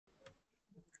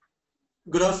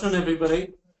Good afternoon,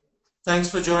 everybody. Thanks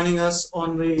for joining us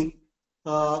on the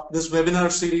this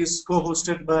webinar series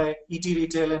co-hosted by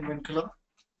ETRetail and Vinculum.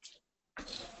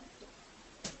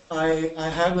 I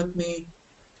have with me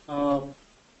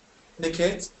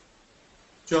Niket,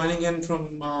 joining in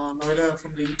from Noida,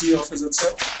 from the ET office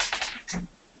itself.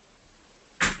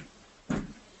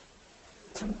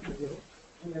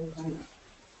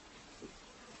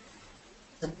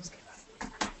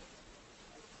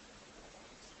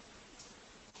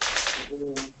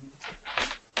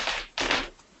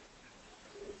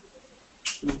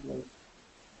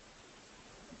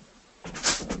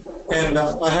 And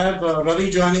I have Ravi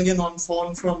joining in on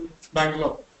phone from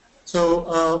Bangalore. So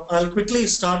I'll quickly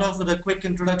start off with a quick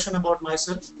introduction about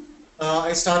myself.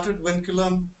 I started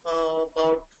Vinculum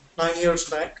about 9 years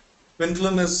back.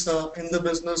 Vinculum is in the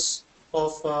business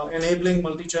of enabling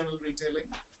multi-channel retailing.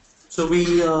 So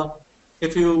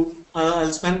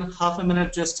I'll spend half a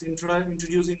minute just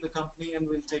introducing the company, and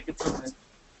we'll take it from there.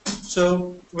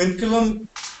 So Vinculum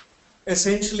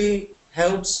essentially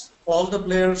helps all the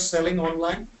players selling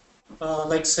online,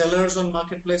 like sellers on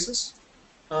marketplaces,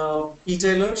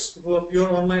 e-tailers who are pure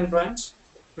online brands,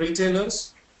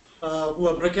 retailers who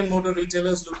are brick and mortar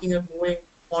retailers looking at moving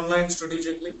online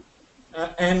strategically,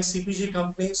 and CPG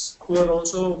companies who are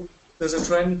also, there's a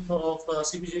trend of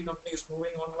CPG companies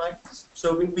moving online.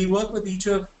 So we work with each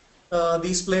of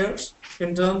these players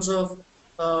in terms of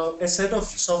a set of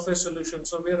software solutions.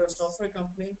 So we are a software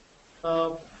company.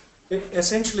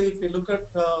 Essentially, if we look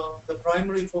at the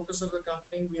primary focus of the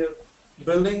company, we are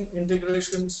building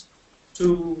integrations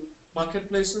to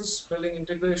marketplaces, building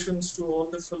integrations to all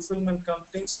the fulfillment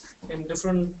companies in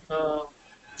different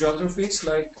geographies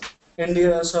like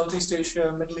India, Southeast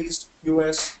Asia, Middle East,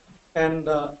 US. And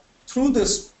through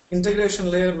this integration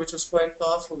layer, which is quite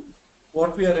powerful,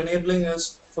 what we are enabling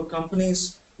is for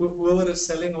companies, whoever is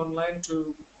selling online,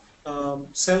 to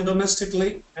sell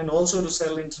domestically and also to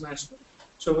sell internationally.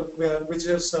 So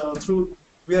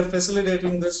we are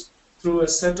facilitating this through a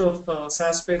set of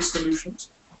SaaS-based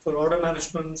solutions for order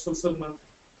management, fulfillment,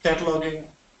 cataloging,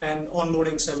 and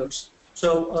onboarding sellers.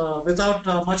 So without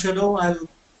much ado, I'll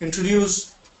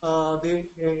introduce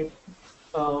the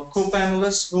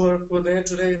co-panelists who are there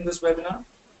today in this webinar.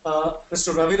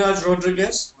 Mr. Raviraj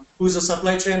Rodriguez, who is the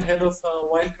supply chain head of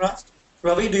Wildcraft.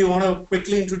 Ravi, do you want to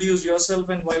quickly introduce yourself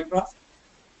and Wildcraft?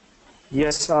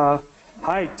 Yes.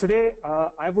 Hi. Today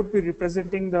I would be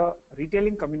representing the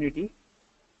retailing community,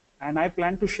 and I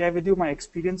plan to share with you my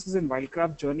experiences in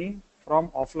Wildcraft journey from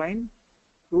offline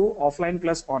to offline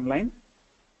plus online.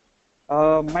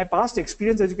 My past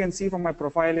experience, as you can see from my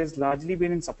profile, has largely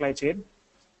been in supply chain.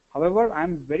 However,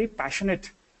 I'm very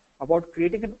passionate about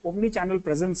creating an omni-channel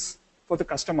presence for the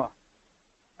customer.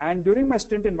 And during my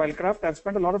stint in Wildcraft, I've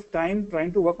spent a lot of time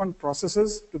trying to work on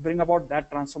processes to bring about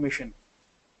that transformation.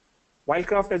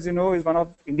 Wildcraft, as you know, is one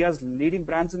of India's leading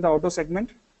brands in the auto segment.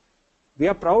 We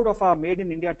are proud of our Made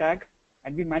in India tag,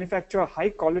 and we manufacture high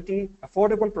quality,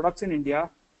 affordable products in India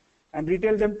and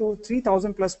retail them to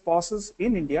 3,000 plus POSs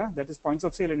in India, that is points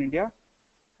of sale in India.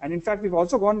 And in fact, we've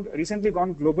also recently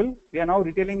gone global. We are now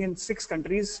retailing in 6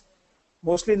 countries,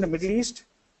 mostly in the Middle East,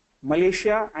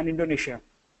 Malaysia, and Indonesia.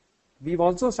 We've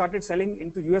also started selling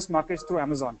into US markets through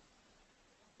Amazon.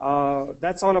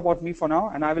 That's all about me for now,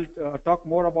 and I will talk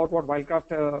more about what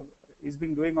Wildcraft is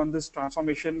being doing on this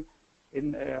transformation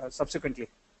in subsequently.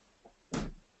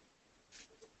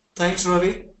 Thanks,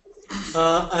 Ravi.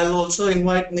 I'll also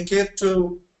invite Niket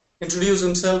to introduce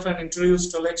himself and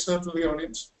introduce Tolexo to the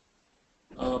audience.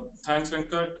 Thanks,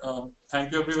 Venkat.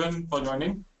 Thank you, everyone, for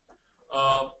joining.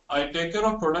 I take care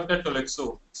of product at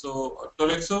Tolexo. So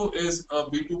Tolexo is a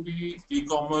B2B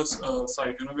e-commerce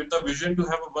site, with a vision to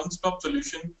have a one-stop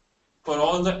solution for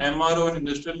all the MRO and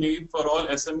industrial need for all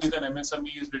SMEs and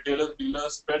MSMEs, retailers,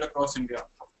 dealers spread across India.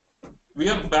 We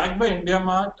are backed by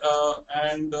IndiaMart,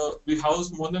 and we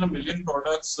house more than 1 million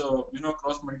products,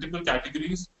 across multiple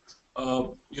categories.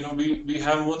 We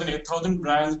have more than 8,000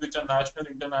 brands which are national,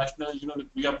 international.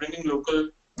 We are bringing local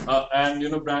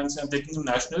and brands and taking them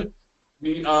national.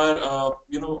 We are,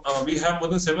 we have more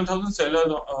than 7,000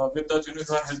 sellers with us,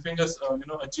 who are helping us,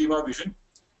 achieve our vision.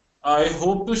 I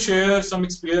hope to share some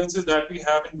experiences that we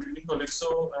have in building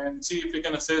Tolexo and see if we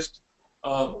can assist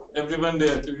everyone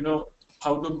there to,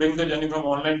 how to bring the journey from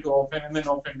online to offline and then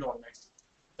offline to online.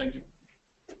 Thank you.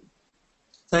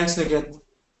 Thanks, Niket.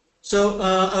 So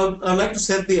I'd like to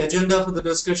set the agenda for the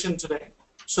discussion today.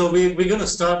 So we're going to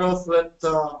start off with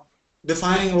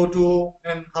defining O2O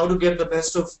and how to get the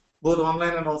best of both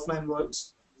online and offline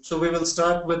worlds. So we will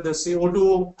start with the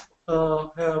O2O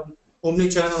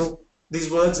omnichannel. These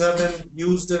words have been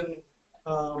used in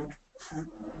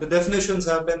the definitions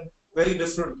have been very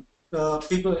different.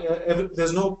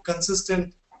 There's no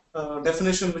consistent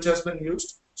definition which has been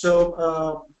used.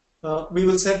 So we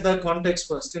will set that context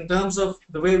first. In terms of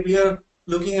the way we are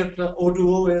looking at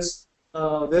O2O is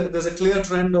there's a clear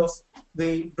trend of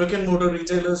the brick and mortar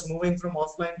retailers moving from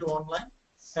offline to online,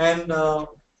 and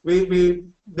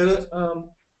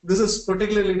this is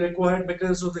particularly required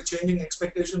because of the changing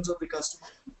expectations of the customer.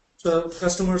 So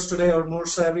customers today are more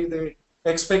savvy. They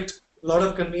expect a lot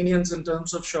of convenience in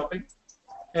terms of shopping,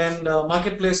 and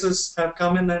marketplaces have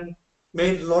come in and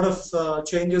made a lot of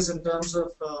changes in terms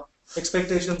of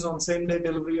expectations on same-day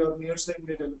delivery or near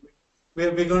same-day delivery.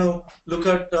 We're going to look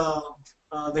at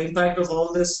the impact of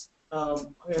all this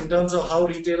in terms of how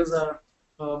retailers are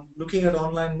looking at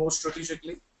online more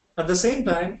strategically. At the same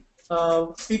time,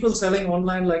 people selling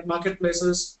online like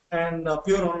marketplaces and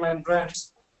pure online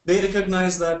brands, they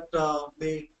recognize that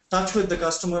the touch with the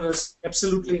customer is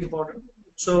absolutely important.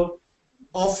 So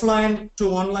offline to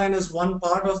online is one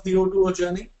part of the O2O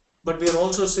journey, but we are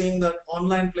also seeing that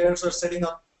online players are setting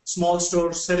up small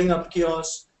stores, setting up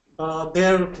kiosks.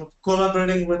 They're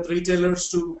collaborating with retailers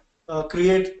to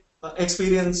create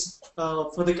experience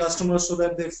for the customers so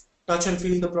that they touch and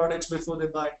feel the products before they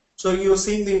buy. So you're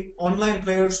seeing the online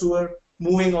players who are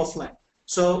moving offline.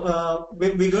 So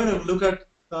we're going to look at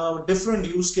different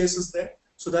use cases there.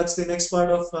 So that's the next part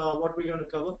of what we're going to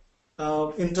cover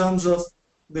in terms of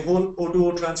the whole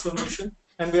O2O transformation.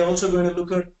 And we're also going to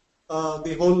look at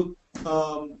the whole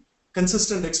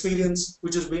consistent experience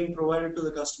which is being provided to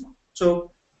the customer.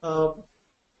 So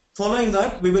following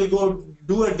that, we will go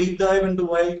do a deep dive into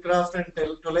Wildcraft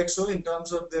and Tolexo in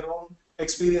terms of their own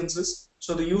experiences.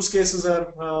 So the use cases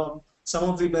are some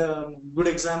of the good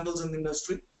examples in the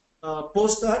industry.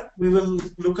 Post that, we will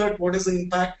look at what is the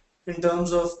impact in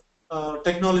terms of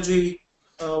technology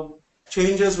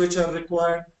changes which are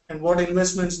required and what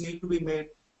investments need to be made.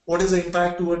 What is the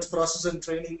impact towards process and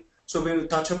training? So we will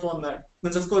touch upon that.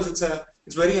 Means of course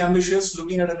it's very ambitious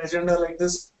looking at an agenda like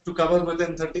this to cover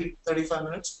within 30-35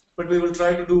 minutes, but we will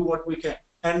try to do what we can.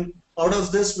 And out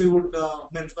of this, we would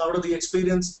out of the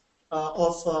experience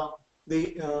of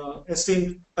the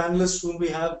esteemed panelists whom we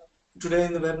have today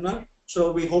in the webinar.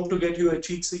 So we hope to get you a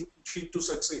cheat sheet to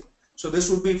succeed. So this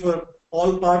would be for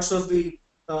all parts of the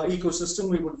ecosystem.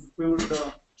 We would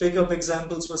take up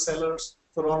examples for sellers,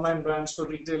 for online brands, for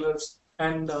retailers,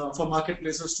 and for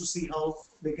marketplaces to see how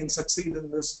they can succeed in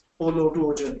this whole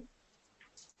O2O journey.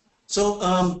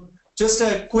 So just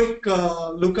a quick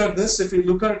look at this. If you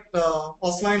look at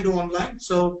offline to online,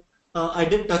 so I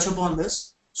did touch upon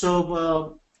this.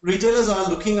 So retailers are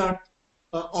looking at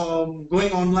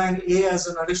going online as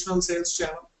an additional sales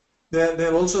channel.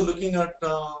 They're also looking at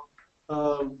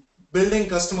building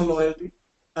customer loyalty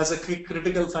as a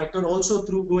critical factor. Also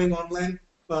through going online,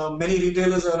 many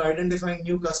retailers are identifying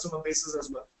new customer bases as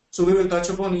well. So we will touch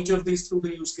upon each of these through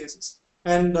the use cases.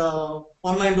 And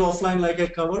online to offline, like I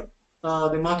covered,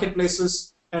 the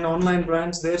marketplaces and online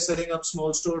brands, they're setting up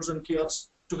small stores and kiosks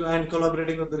and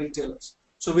collaborating with the retailers.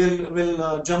 So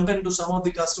we'll jump into some of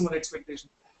the customer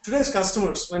expectations. Today's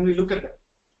customers, when we look at it,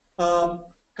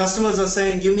 customers are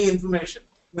saying, give me information.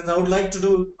 I mean, I would like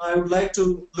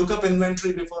to look up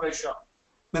inventory before I shop.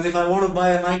 And if I want to buy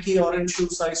a Nike orange shoe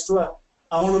size 12,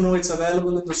 I want to know it's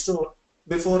available in the store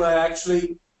before I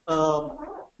actually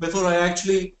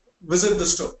visit the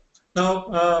store.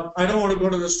 Now, I don't want to go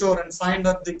to the store and find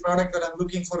that the product that I'm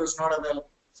looking for is not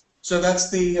available. So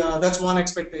that's one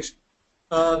expectation.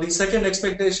 The second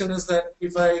expectation is that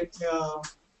if I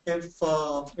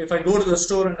go to the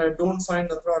store and I don't find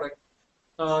the product,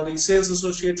 the sales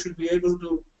associate should be able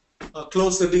to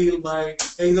close the deal by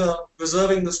either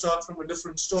reserving the stock from a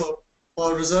different store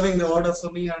or reserving the order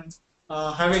for me and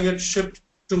having it shipped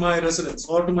to my residence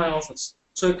or to my office.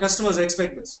 So customers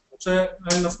expect this. So,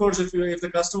 and of course, if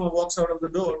the customer walks out of the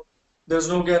door, there's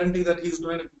no guarantee that he's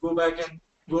going to go back and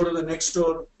go to the next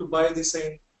store to buy the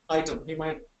same item. He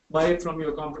might buy it from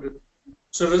your competitor.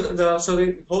 So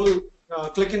the whole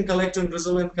click and collect and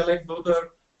reserve and collect, both are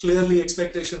clearly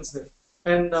expectations there.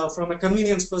 And from a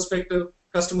convenience perspective,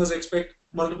 customers expect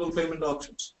multiple payment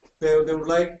options. They would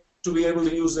like to be able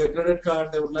to use their credit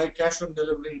card. They would like cash on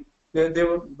delivery. They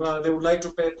would like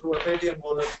to pay through a Paytm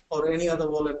wallet or any other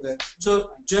wallet there.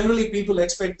 So generally, people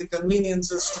expect the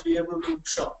conveniences to be able to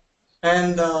shop.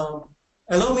 And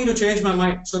allow me to change my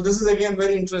mind. So this is again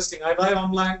very interesting. I buy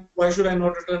online. Why should I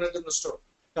not return it in the store?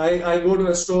 I go to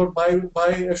a store, buy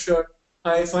a shirt.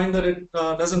 I find that it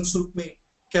doesn't suit me.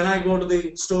 Can I go to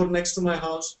the store next to my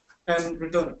house and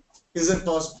return it? Is it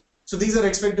possible? So these are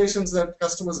expectations that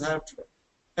customers have today.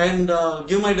 And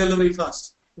give my delivery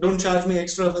fast. Don't charge me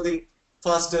extra for the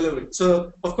fast delivery.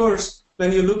 So of course,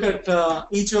 when you look at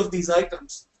each of these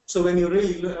items, so when you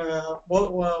really,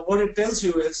 what it tells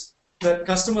you is that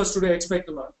customers today expect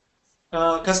a lot.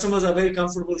 Customers are very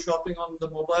comfortable shopping on the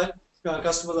mobile.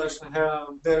 Customers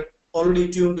they're already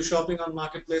tuned to shopping on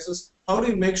marketplaces. How do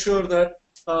you make sure that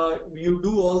you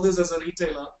do all this as a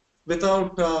retailer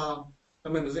without, I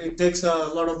mean, it takes a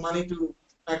lot of money to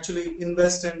actually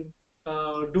invest and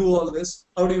do all this.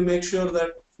 How do you make sure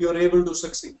that you're able to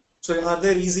succeed? So are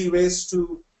there easy ways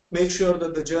to make sure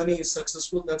that the journey is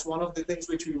successful? That's one of the things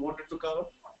which we wanted to cover.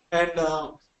 And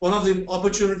one of the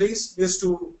opportunities is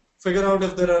to figure out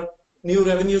if there are new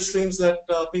revenue streams that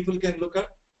people can look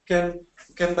at. Can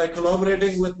by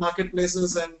collaborating with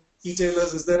marketplaces and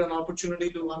retailers, is there an opportunity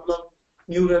to unlock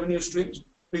new revenue streams?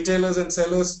 Retailers and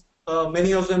sellers,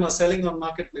 many of them are selling on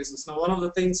marketplaces. Now, one of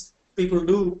the things people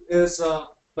do is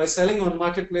by selling on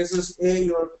marketplaces, A,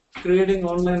 you're creating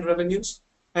online revenues,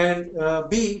 and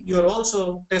B, you're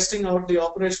also testing out the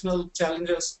operational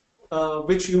challenges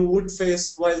which you would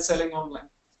face while selling online.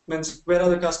 Means, where are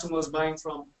the customers buying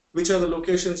from? Which are the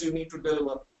locations you need to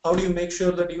deliver? How do you make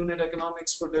sure that unit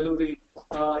economics for delivery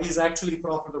is actually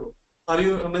profitable? I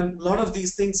mean, a lot of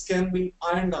these things can be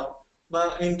ironed out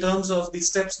in terms of the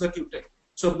steps that you take.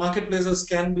 So marketplaces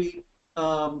can be,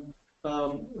 don't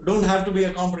have to be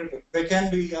a competitor. They can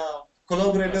be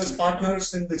collaborators,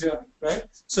 partners in the journey, right?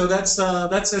 So that's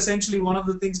essentially one of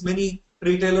the things many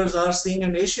retailers are seeing,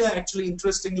 and Asia actually,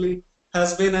 interestingly,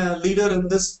 has been a leader in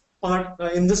this part,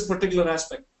 in this particular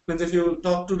aspect. Because if you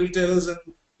talk to retailers in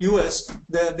US,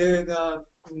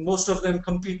 most of them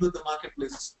compete with the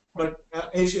marketplaces. But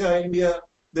Asia, India,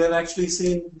 they've actually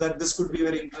seen that this could be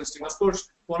very interesting. Of course,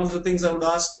 one of the things I would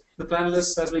ask the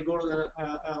panelists as we go to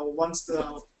once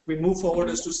we move forward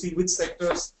is to see which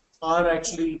sectors are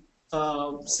actually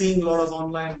seeing a lot of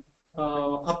online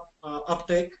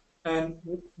uptake, and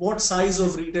what size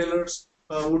of retailers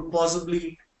would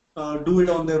possibly do it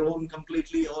on their own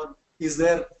completely, or is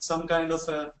there some kind of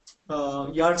a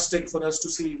yardstick for us to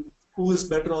see who is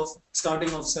better off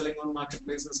starting off selling on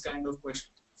marketplaces kind of question.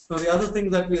 Now, the other thing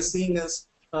that we are seeing is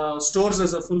stores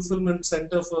as a fulfillment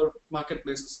center for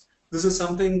marketplaces. This is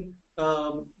something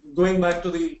going back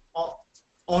to the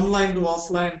online to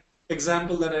offline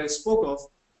example that I spoke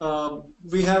of.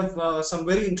 We have some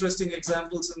very interesting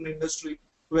examples in the industry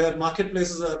where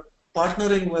marketplaces are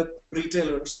partnering with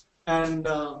retailers, and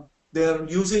they're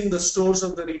using the stores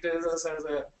of the retailers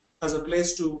as a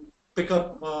place to pick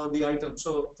up the item.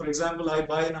 So, for example, I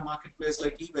buy in a marketplace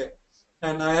like eBay,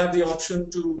 and I have the option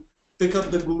to pick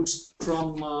up the goods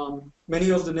from many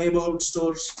of the neighborhood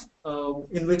stores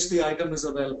in which the item is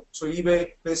available. So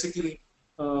eBay basically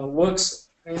works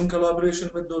in collaboration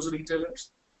with those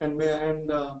retailers, and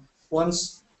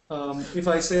once if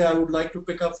I say I would like to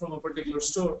pick up from a particular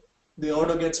store, the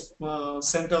order gets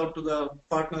sent out to the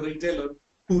partner retailer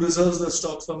who reserves the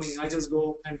stock for me. I just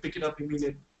go and pick it up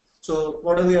immediately. So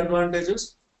what are the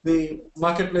advantages? The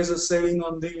marketplace is saving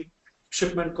on the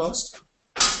shipment cost.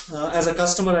 As a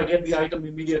customer, I get the item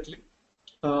immediately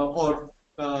or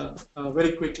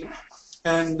very quickly.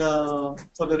 And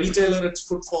for the retailer, it's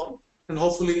footfall. And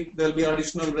hopefully, there'll be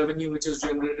additional revenue which is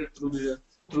generated through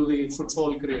the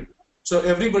footfall created. So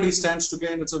everybody stands to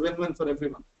gain. It's a win-win for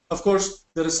everyone. Of course,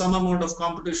 there is some amount of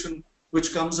competition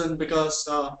which comes in because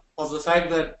of the fact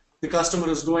that the customer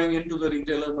is going into the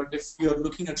retailer. But if you're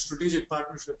looking at strategic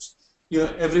partnerships,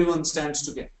 everyone stands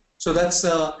to gain. So that's,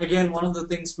 again, one of the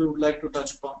things we would like to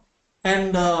touch upon.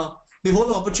 And the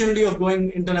whole opportunity of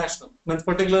going international, and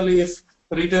particularly if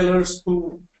retailers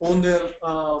who own their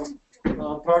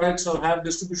products or have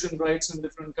distribution rights in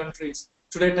different countries.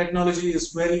 Today, technology is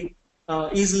very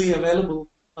easily available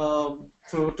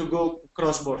to go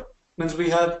cross-border. Means we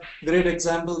have great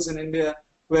examples in India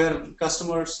where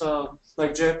customers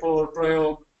like Jaipur,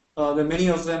 Prayog, there are many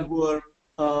of them who are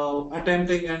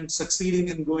attempting and succeeding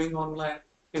in going online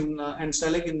and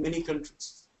selling in many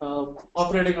countries,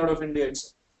 operating out of India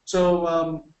itself.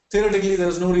 So theoretically, there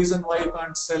is no reason why you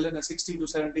can't sell in a 60 to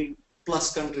 70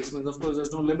 plus countries. I mean, of course,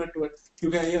 there's no limit to it.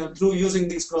 You can through using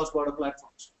these cross-border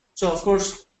platforms. So of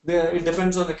course, it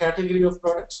depends on the category of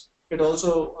products. It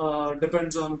also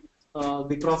depends on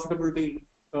the profitability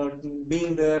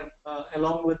being there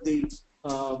along with the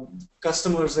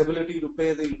customer's ability to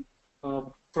pay the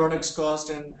product's cost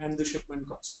and the shipment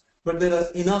cost. But there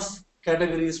are enough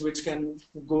categories which can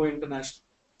go international.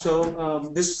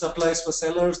 So this applies for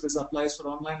sellers, this applies for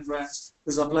online brands,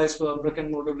 this applies for brick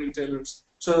and mortar retailers.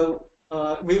 So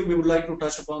we would like to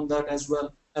touch upon that as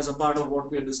well as a part of what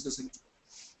we are discussing.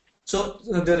 So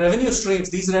the revenue streams,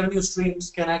 these revenue streams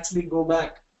can actually go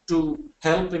back to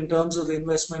help in terms of the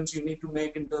investments you need to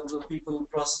make in terms of people,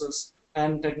 process,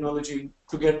 and technology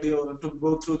to get to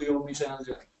go through the omnichannel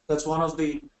journey. That's one of the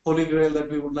holy grail that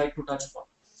we would like to touch upon.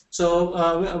 So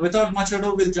without much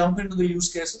ado, we'll jump into the use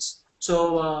cases. So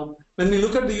when we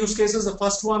look at the use cases, the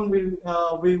first one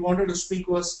we wanted to speak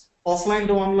was offline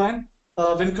to online.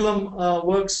 Vinculum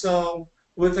works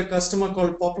with a customer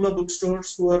called Popular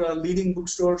Bookstores, who are leading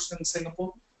bookstores in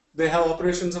Singapore. They have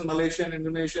operations in Malaysia and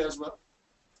Indonesia as well.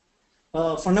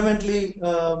 Fundamentally,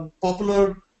 Popular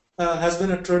has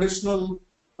been a traditional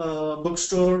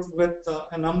bookstore with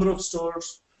a number of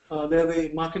stores. They're the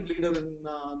market leader in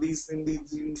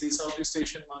the Southeast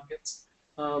Asian markets.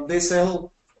 They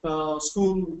sell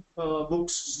school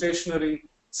books, stationery,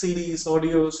 CDs,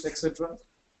 audios, etc.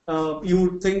 You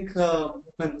would think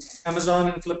Amazon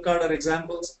and Flipkart are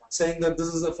examples saying that this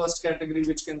is the first category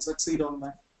which can succeed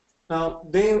online. Now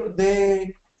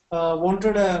they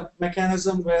wanted a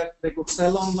mechanism where they could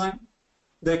sell online.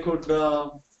 They could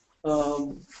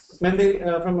when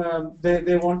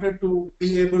they wanted to be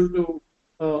able to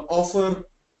offer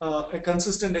a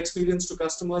consistent experience to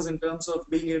customers in terms of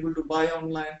being able to buy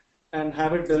online and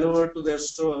have it delivered to their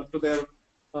store, to their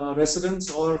residence,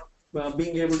 or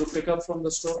being able to pick up from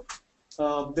the store.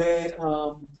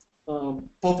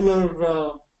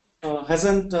 Popular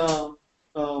hasn't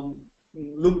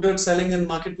looked at selling in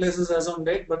marketplaces as on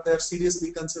date, but they're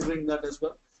seriously considering that as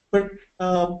well. But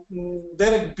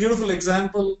they're a beautiful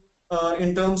example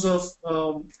in terms of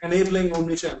enabling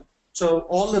omnichannel. So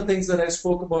all the things that I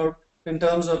spoke about in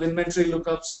terms of inventory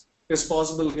lookups is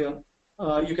possible here.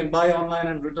 You can buy online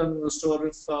and return to the store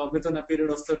if, within a period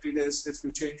of 30 days if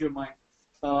you change your mind.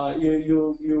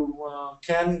 You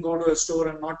can go to a store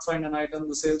and not find an item.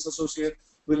 The sales associate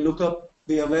will look up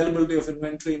the availability of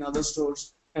inventory in other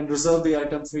stores and reserve the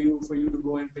item for you to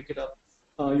go and pick it up.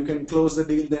 You can close the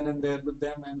deal then and there with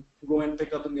them and go and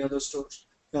pick up in the other stores.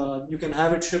 You can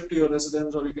have it shipped to your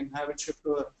residence, or you can have it shipped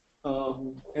to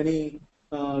any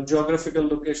geographical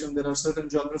location. There are certain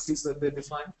geographies that they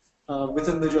define.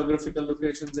 Within the geographical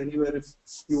locations, anywhere if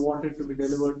you want it to be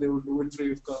delivered, they will do it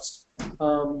free of cost.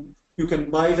 You can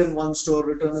buy it in one store,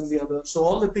 return in the other. So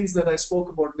all the things that I spoke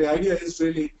about, the idea is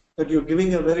really that you're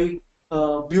giving a very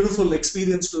beautiful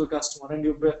experience to the customer, and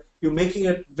you're making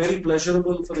it very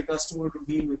pleasurable for the customer to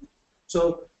deal with.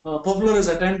 So Popular is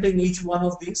attempting each one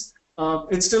of these.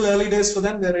 It's still early days for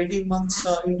them. They're 18 months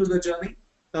into the journey.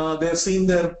 They're seeing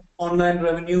their online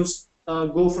revenues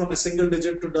go from a single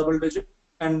digit to double digit,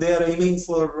 and they are aiming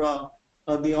for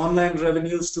the online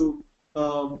revenues to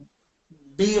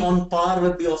be on par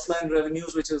with the offline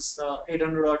revenues, which is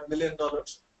 $800 million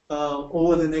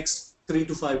over the next 3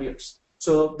 to 5 years.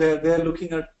 So they're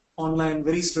looking at online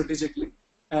very strategically,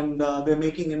 and they're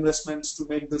making investments to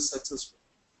make this successful.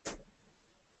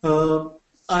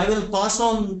 I will pass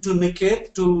on to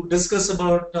Niket to discuss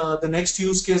about the next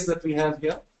use case that we have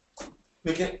here.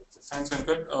 Niket. Thanks,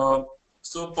 Venkat.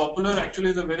 So Popular actually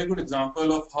is a very good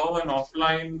example of how an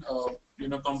offline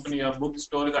company, a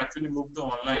bookstore, is actually moved to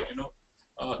online.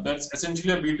 That's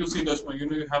essentially a B2C customer.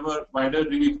 You have a wider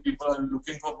reach. People are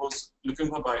looking for books, looking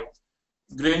for buy.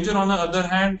 Granger, on the other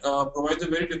hand, provides a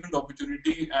very different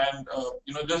opportunity. And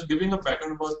just giving a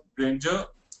background about Granger,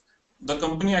 the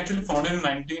company actually founded in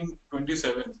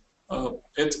 1927.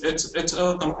 It's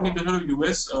a company based out of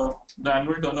US. The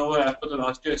annual turnover, as per the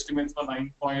last year estimates, for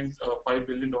 $9.5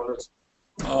 billion.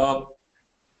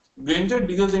 Granger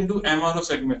deals into MRO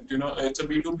segment. It's a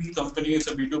B2B company. It's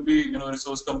a B2B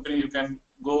resource company. You can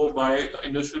go buy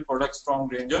industrial products from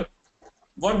Granger.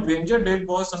 What Granger did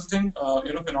was something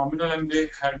phenomenal, and they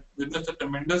had witnessed a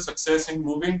tremendous success in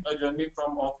moving a journey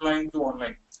from offline to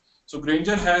online. So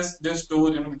Granger has their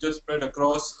stores, which are spread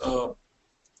across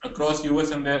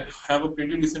US, and they have a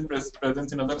pretty decent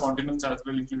presence in other continents as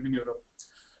well, including Europe.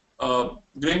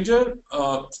 Granger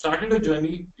started a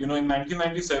journey, in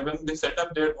 1997. They set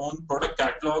up their own product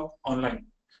catalog online.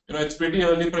 It's pretty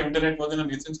early for internet, was in a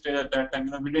nascent stage at that time.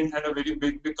 We didn't have a very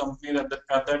big company at that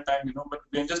time, but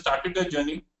Granger started their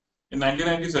journey in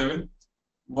 1997,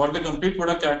 bought the complete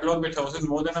product catalog, which houses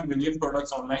more than 1 million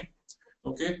products online.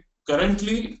 Okay,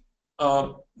 currently,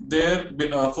 their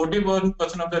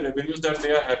 41% of the revenues that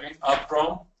they are having are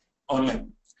from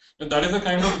online. And that is the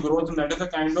kind of growth, and that is the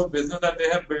kind of business that they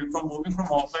have built from moving from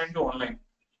offline to online.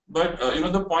 But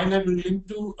the point that we need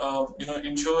to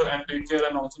ensure and take care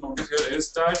and also notice here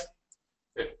is that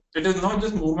it is not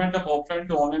just movement of offline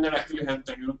to online that actually helps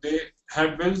them. They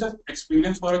have built that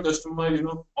experience for a customer,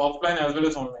 offline as well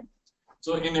as online.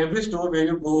 So in every store where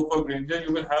you go for Granger,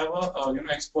 you will have a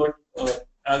expert.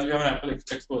 As we have an Apple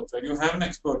expert, right? You have an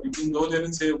expert. You can go there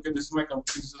and say, okay, this is my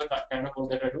company. This is the kind of work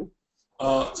that I do.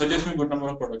 suggest me a good number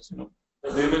of products.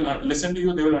 They will listen to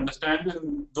you. They will understand you.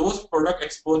 And those product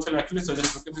experts will actually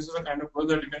suggest, okay, this is the kind of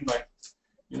product that you can buy.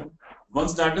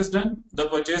 Once that is done, the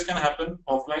purchase can happen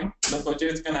offline. The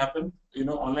purchase can happen,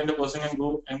 online. The person can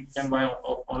go and can buy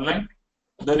online.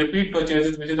 The repeat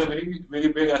purchases, which is a very, very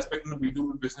big aspect in the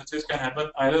B2B businesses, can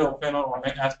happen either offline or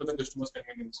online as per the customer's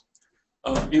convenience.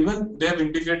 Even they have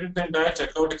integrated the entire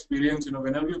checkout experience.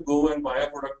 Whenever you go and buy a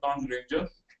product on Ranger,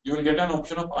 you will get an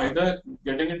option of either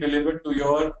getting it delivered to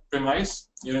your premise,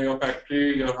 your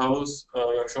factory, your house,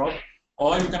 your shop,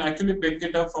 or you can actually pick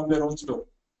it up from their own store.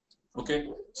 Okay,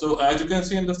 so as you can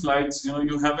see in the slides,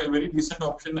 you have a very decent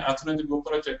option. As soon as you go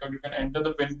for a checkout, you can enter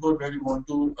the pin code where you want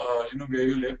to, where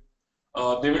you live.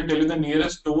 They will tell you the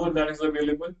nearest store that is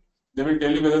available. They will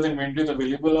tell you whether the inventory is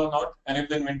available or not, and if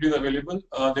the inventory is available,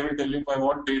 they will tell you by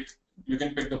what date you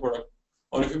can pick the product.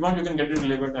 Or if you want, you can get it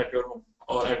delivered at your home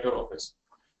or at your office.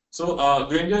 So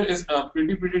Granger is a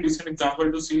pretty decent example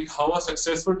to see how a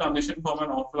successful transition from an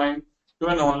offline to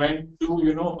an online to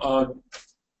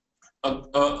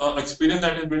experience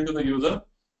that is built to the user,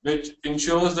 which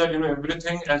ensures that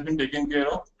everything has been taken care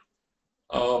of.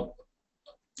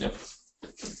 Yeah.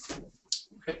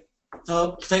 Okay.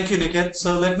 Thank you, Niket.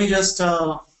 So let me just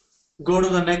go to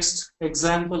the next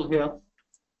example here.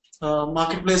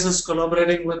 Marketplaces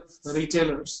collaborating with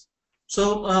retailers.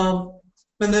 So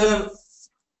when there are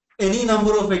any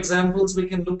number of examples we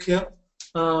can look here.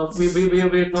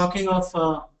 We're talking of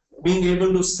being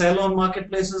able to sell on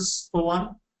marketplaces for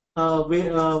one.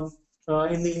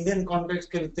 In the Indian context,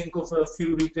 can you think of a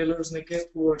few retailers, Niket,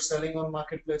 who are selling on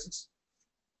marketplaces?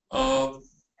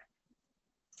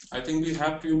 I think we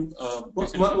have to.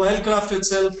 Wildcraft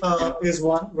itself is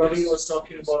one. Ravi was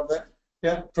talking about that.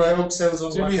 Yeah, Private sells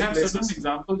on marketplaces. We have certain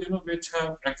examples, which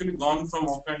have actually gone from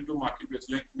offline to marketplace.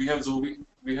 Like we have Zoe,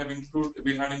 we had improved.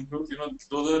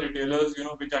 Those are retailers,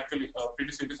 which actually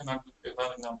pretty serious an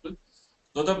example.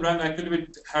 Those are brands actually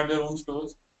which have their own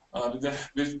stores.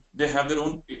 They have their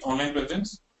own online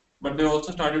presence, but they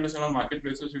also started to sell on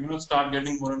marketplaces. Start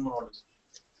getting more and more orders.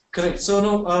 Correct. So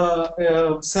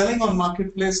selling on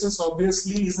marketplaces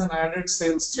obviously is an added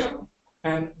sales channel,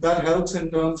 and that helps in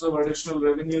terms of additional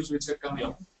revenues which are coming.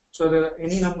 Yeah. So there are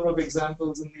any number of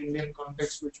examples in the Indian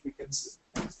context which we can see,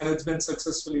 and it's been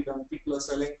successfully done. People are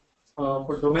selling,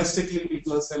 for domestically,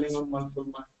 people are selling on multiple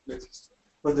marketplaces,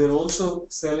 but they're also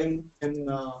selling in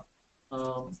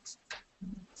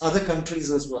other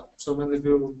countries as well. So when they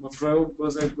go, Proud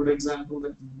was a good example,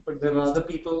 but there are other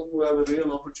people who have a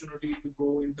real opportunity to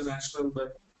go international by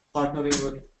partnering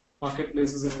with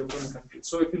marketplaces in different countries.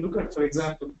 So if you look at, for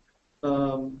example,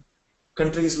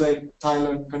 countries like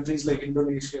Thailand, countries like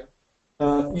Indonesia,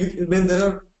 when there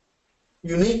are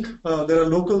unique, there are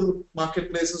local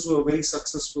marketplaces who are very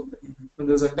successful. When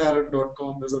there's a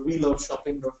Tarot.com, there's a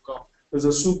WeLoveShopping.com, there's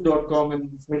a Souq.com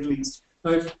in Middle East.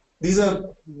 Now, these are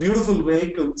beautiful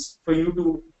vehicles for you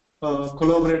to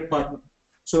collaborate, partner.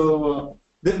 So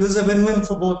this is a win-win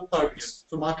for both parties.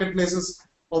 So marketplaces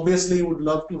obviously would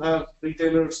love to have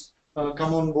retailers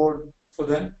come on board for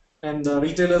them, and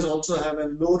retailers also have a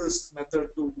low-risk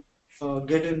method to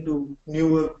get into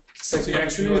newer segments.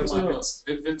 Actually,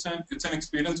 it's an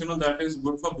experience that is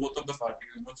good for both of the parties.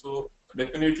 So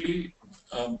definitely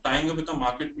tying up with the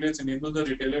marketplace enables the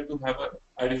retailer to have an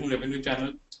additional revenue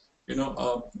channel.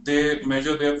 They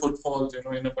measure their footfalls,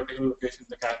 in a particular location,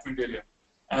 the catchment area.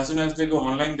 As soon as they go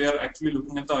online, they are actually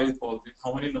looking at the eyeballs,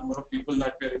 how many number of people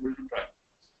that we are able to drive.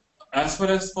 As far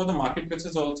as for the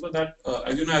marketplaces also, that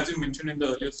as you mentioned in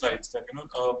the earlier slides, that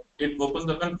it opens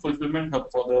up a fulfillment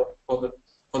hub for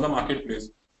the marketplace.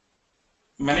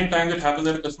 Many times it happens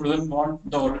that the customer doesn't want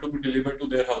the order to be delivered to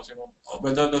their house,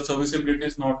 whether the serviceability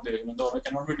is not there, the order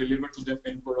cannot be delivered to their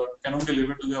pin code or cannot be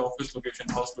delivered to their office location,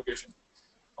 house location,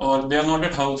 or they are not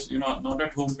at house, not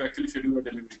at home to actually schedule a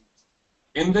delivery.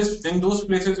 In those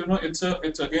places,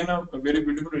 it's again a very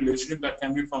beautiful relationship that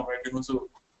can be formed, right? So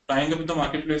tying up with the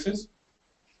marketplaces,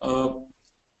 a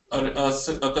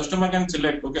customer can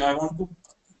select, okay, I want to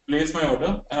place my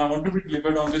order and I want to be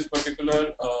delivered on this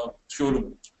particular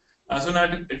showroom. As soon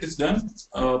as it is done,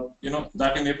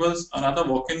 that enables another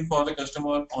walk-in for the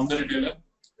customer on the retailer,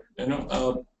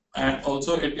 and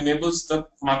also it enables the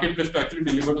marketplace to actually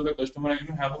deliver to the customer and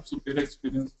have a superior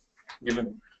experience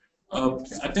given.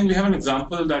 I think we have an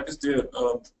example that is there.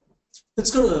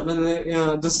 It's good.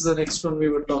 This is the next one we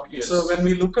were talking. Yes. So when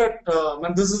we look at,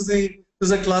 this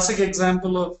is a classic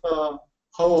example of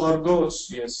how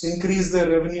Argos increase their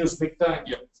revenues big time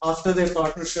after their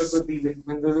partnership with eBay.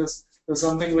 There's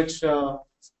something which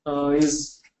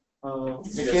is a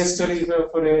case study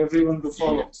for everyone to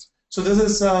follow. So this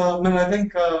is, I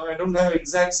think I don't have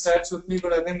exact stats with me,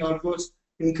 but I think Argos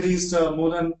increased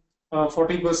more than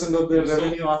 40% of their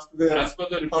revenue after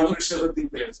their partnership with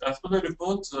eBay. Yes, as per the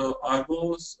reports,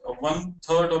 Argos,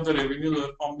 1/3 of the revenue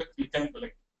were from the click and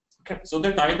collect. Okay. So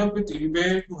they tied up with eBay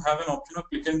to have an option of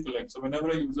click and collect. So whenever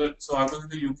a user, so Argos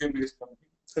is a UK-based company.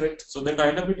 Correct. So they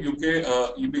tied up with eBay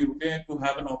UK to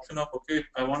have an option of, okay,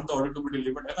 I want the order to be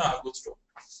delivered at an Argos store.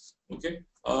 Okay,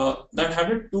 that had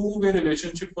a two-way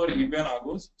relationship for eBay and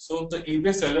Argos. So the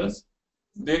eBay sellers,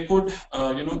 they could,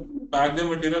 pack their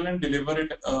material and deliver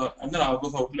it at an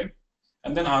Argos outlet,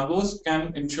 and then Argos can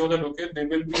ensure that, okay, they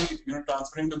will be,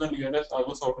 transferring to the nearest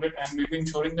Argos outlet, and we'll be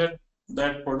ensuring that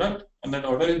that product and that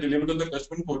order is delivered to the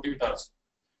customer in 48 hours.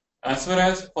 As far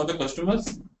as for the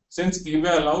customers, since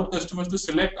eBay allowed customers to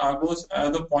select Argos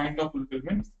as a point of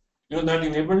fulfillment, that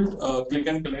enabled click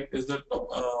and collect is the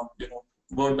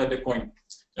word that they coined,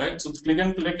 right? So click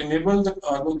and collect enables the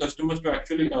Argos customers to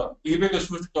actually eBay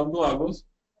customers to come to Argos,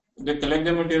 they collect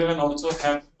their material and also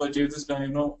have purchases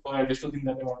done, for additional things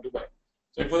that they want to buy.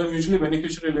 So it was a mutually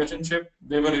beneficial relationship.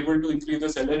 They were able to increase their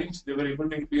seller reach. They were able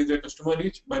to increase their customer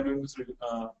reach by doing this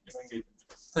engagement.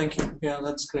 Thank you. Yeah,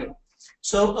 that's great.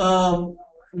 So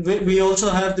we also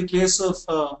have the case of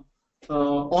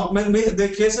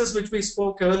the cases which we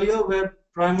spoke earlier were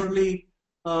primarily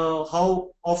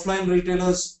how offline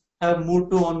retailers have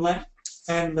moved to online,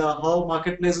 and how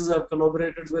marketplaces have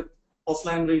collaborated with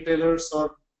offline retailers,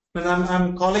 or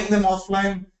I'm calling them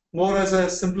offline more as a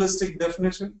simplistic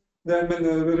definition. Then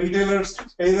the retailers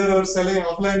either are selling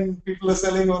offline, people are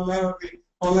selling online, or the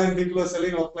online people are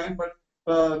selling offline. But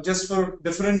just for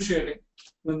differentiating,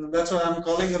 that's why I'm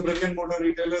calling the brick and mortar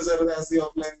retailers as the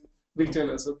offline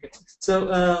retailers. Okay. So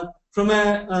from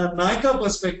a Nykaa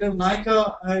perspective,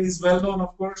 Nykaa is well known,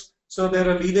 of course. So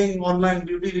they're a leading online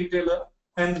beauty retailer,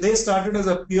 and they started as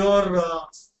a pure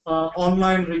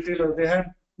online retailer. They had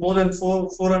more than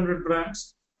 400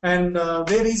 brands, and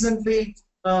they recently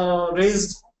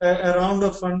raised a round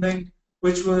of funding,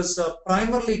 which was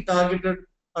primarily targeted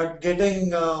at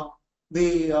getting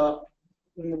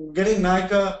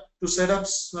Nykaa to set up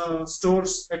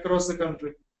stores across the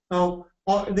country. Now,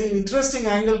 the interesting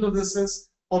angle to this is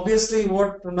obviously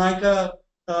what Nykaa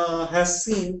has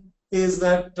seen is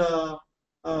that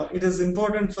it is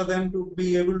important for them to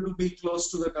be able to be close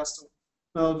to the customer.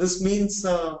 Now, this means,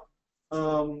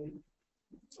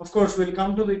 of course, we'll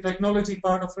come to the technology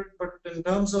part of it, but in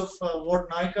terms of what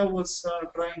Nykaa was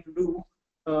trying to do,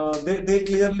 they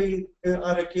clearly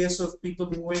are a case of people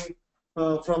moving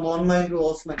from online to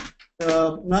offline.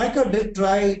 Nykaa did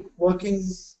try working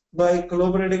by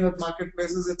collaborating with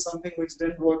marketplaces. It's something which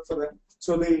didn't work for them.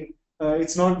 So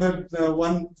it's not that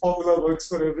one formula works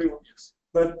for everyone. Yes.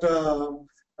 But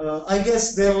I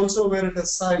guess they also were at a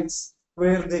size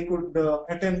where they could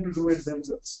attempt to do it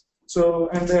themselves. So,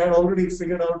 and they had already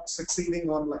figured out succeeding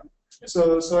online. Yes.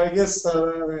 So I guess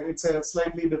it's a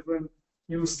slightly different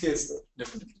use case there.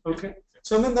 Definitely. Okay.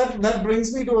 So that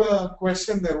brings me to a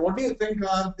question there. What do you think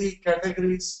are the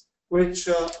categories which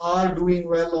are doing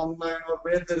well online, or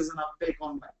where there is an uptake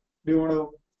online? Do you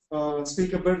want to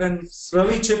speak a bit, and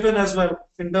Ravi chip in as well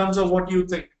in terms of what you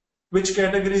think? Which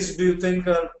categories do you think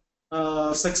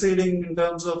are succeeding in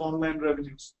terms of online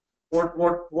revenues?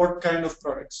 What kind of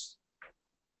products?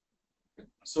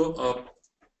 So,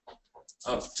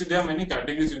 see, there are many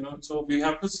categories, so we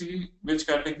have to see which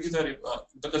categories are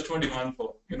the customer demand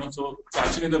for, so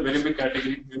fashion is a very big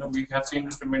category, we have seen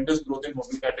tremendous growth in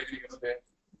mobile category,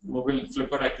 mobile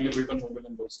Flipkart actually built on mobile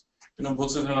and books.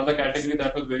 Books is another category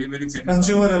that was very, very famous.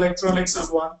 Consumer electronics is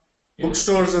one, yes.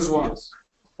 Bookstores is one. Yes.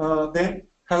 Then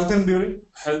health and beauty?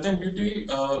 Health and beauty,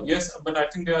 yes, but I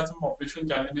think there are some operational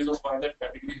challenges of why that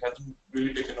category hasn't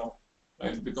really taken off.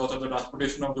 Right, because of the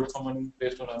transportation of goods from one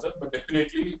place to another, but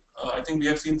definitely, I think we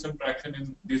have seen some traction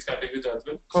in these categories as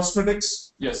well.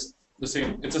 Cosmetics? Yes, the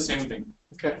same. It's the same thing.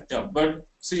 Okay. Yeah, but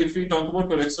see, if we talk about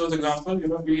Tollexo's example,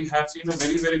 we have seen a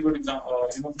very, very good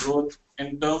growth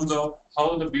in terms of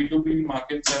how the B2B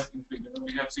markets have increased.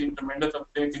 We have seen tremendous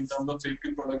uptake in terms of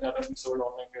safety products that have been sold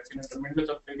online. We have seen a tremendous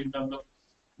uptake in terms of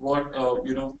what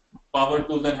power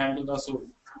tools and hand tools are sold.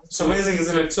 It's amazing,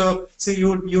 isn't it? So, see,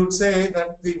 you'd say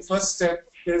that the first step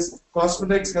is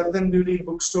cosmetics, health and beauty,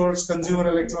 bookstores, consumer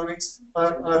electronics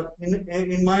are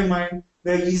in my mind,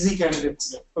 they're easy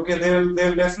candidates. Okay,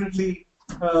 they'll definitely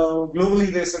globally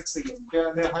they succeed.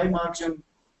 They're high margin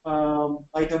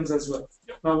items as well.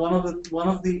 Now, one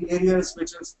of the areas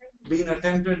which has been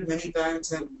attempted many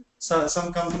times, and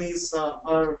some companies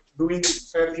are doing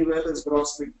fairly well, is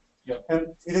grocery. Yeah.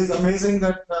 And it is amazing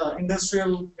that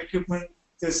industrial equipment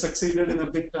they succeeded in a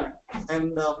big time.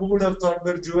 And who would have thought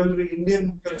that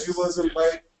Indian consumers will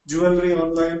buy jewelry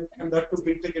online, and that could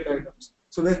be ticket items.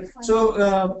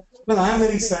 Well, I'm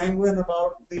very sanguine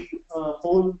about the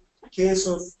whole case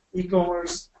of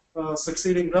e-commerce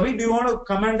succeeding. Ravi, do you want to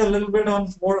comment a little bit on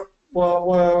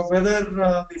whether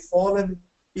the fall in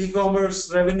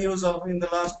e-commerce revenues in the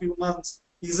last few months,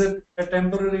 is it a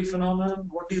temporary phenomenon?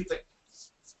 What do you think?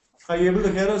 Are you able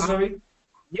to hear us, Ravi?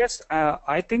 Yes,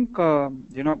 I think,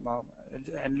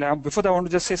 and now before that, I want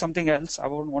to just say something else. I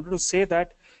wanted to say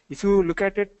that if you look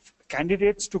at it,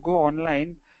 candidates to go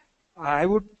online, I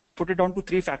would put it down to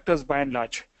three factors by and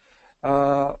large.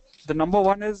 The number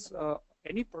one is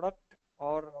any product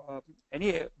or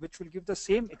any which will give the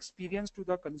same experience to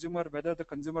the consumer, whether the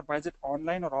consumer buys it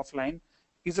online or offline,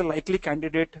 is a likely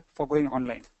candidate for going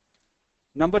online.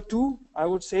 Number two, I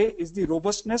would say, is the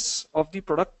robustness of the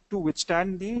product to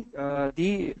withstand the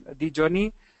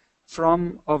journey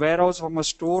from a warehouse, from a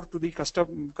store to the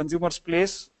consumer's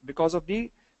place, because of the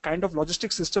kind of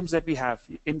logistic systems that we have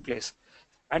in place.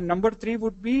 And number three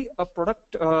would be a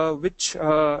product which,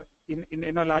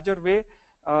 in a larger way,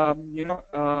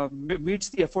 meets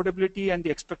the affordability and the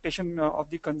expectation of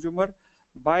the consumer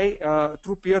by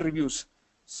through peer reviews.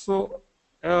 So,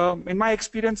 in my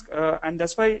experience, and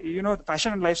that's why the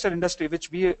fashion and lifestyle industry,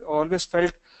 which we always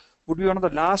felt would be one of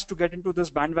the last to get into this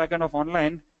bandwagon of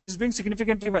online, is doing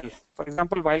significantly well. For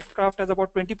example, Wildcraft has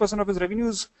about 20% of its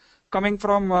revenues coming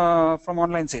from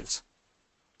online sales.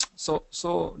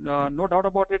 So no doubt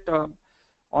about it.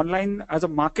 Online as a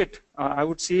market, I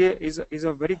would say, is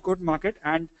a very good market,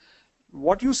 and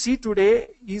what you see today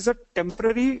is a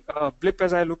temporary blip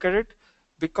as I look at it,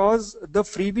 because the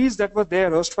freebies that were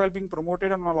there erstwhile being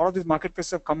promoted and a lot of these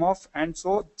marketplaces have come off, and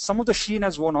so some of the sheen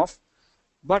has worn off.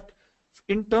 But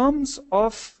in terms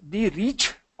of the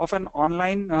reach of an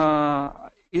online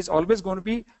is always going to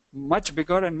be much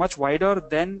bigger and much wider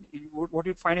than what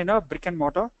you'd find in a brick and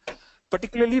mortar,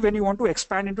 particularly when you want to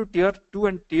expand into tier 2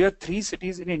 and tier 3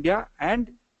 cities in India.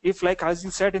 And if, like as you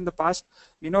said in the past,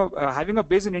 having a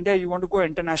base in India, you want to go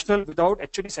international without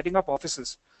actually setting up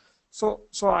offices. So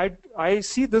I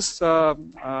see this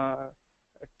trend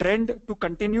to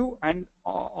continue, and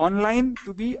online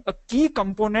to be a key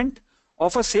component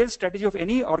of a sales strategy of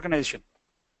any organization.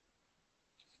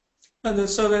 And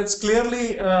so that's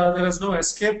clearly there is no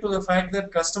escape to the fact that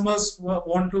customers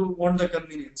want the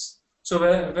convenience. So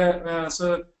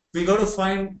so we got to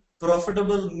find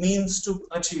profitable means to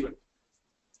achieve it.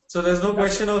 So there's no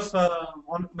question of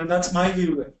and that's my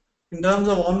view there. In terms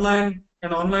of online,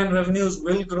 and online revenues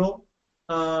will grow.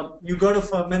 You got to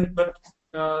but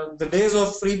the days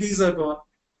of freebies are gone.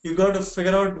 You got to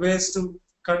figure out ways to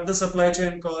cut the supply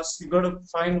chain costs. You got to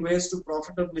find ways to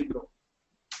profitably grow.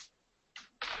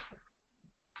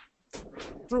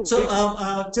 True. So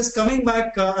just coming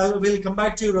back, we'll come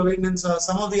back to you, Ravi.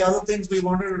 Some of the other things we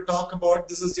wanted to talk about.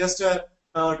 This is just a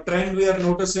trend we are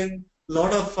noticing. A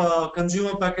lot of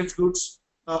consumer packaged goods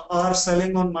are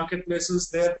selling on marketplaces.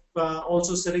 They're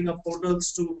also setting up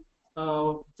portals to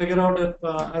figure out if,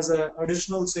 as an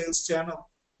additional sales channel,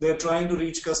 they're trying to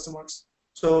reach customers.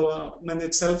 So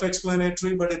it's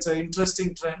self-explanatory, but it's an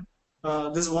interesting trend.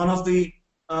 This is one of the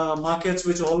markets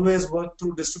which always work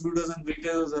through distributors and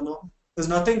retailers alone. There's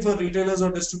nothing for retailers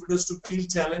or distributors to feel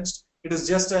challenged. It is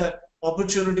just an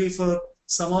opportunity for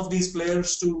some of these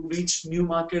players to reach new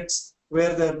markets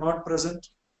where they're not present.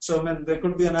 So there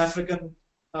could be an African,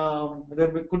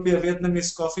 there could be a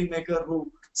Vietnamese coffee maker who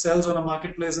sells on a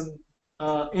marketplace in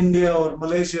India or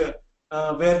Malaysia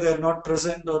where they're not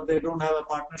present, or they don't have a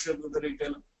partnership with the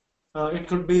retailer. It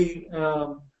could be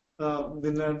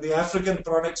the African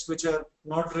products which are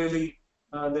not really,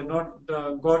 they've not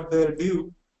got their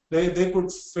due. They could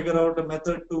figure out a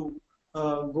method to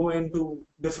go into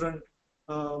different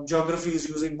geographies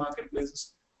using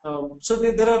marketplaces. So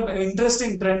there are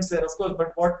interesting trends there, of course,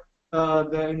 but what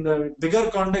in the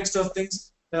bigger context of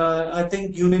things, I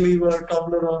think Unilever,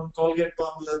 Toblerone,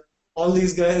 Colgate-Palmolive, all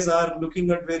these guys are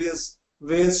looking at various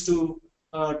ways to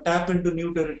tap into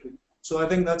new territory. So I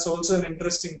think that's also an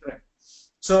interesting trend.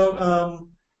 So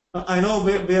I know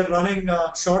we are running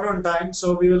short on time,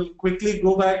 so we will quickly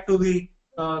go back to the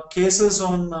cases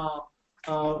on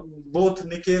both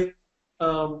Niket.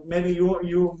 Maybe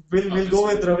we'll go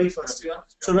with Ravi first. Yeah.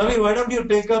 So Ravi, why don't you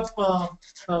take up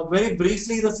very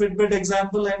briefly the Fitbit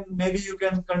example, and maybe you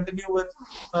can continue with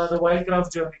the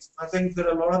Wildcraft journey. I think there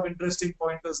are a lot of interesting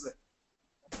pointers there.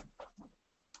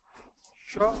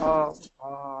 Sure.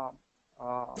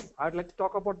 I'd like to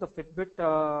talk about the Fitbit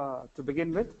to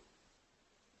begin with.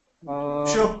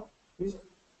 Sure.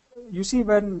 you see,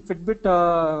 when Fitbit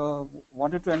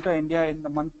wanted to enter India in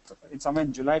somewhere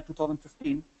in July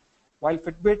 2015, while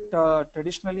Fitbit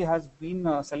traditionally has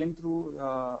been selling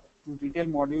through retail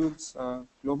modules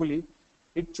globally,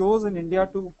 it chose in India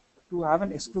to have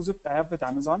an exclusive tie-up with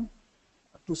Amazon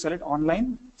to sell it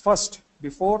online first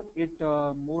before it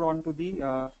moved on to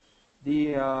the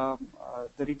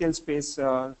retail space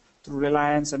through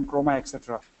Reliance and Chroma,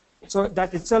 etc. So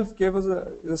that itself gave us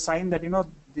a sign that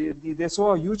they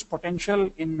saw a huge potential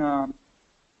in the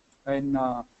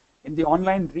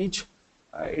online reach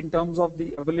in terms of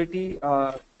the ability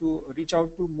to reach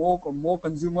out to more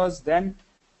consumers than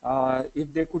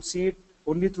if they could see it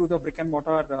only through the brick and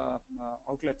mortar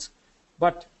outlets.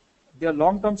 But their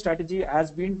long-term strategy has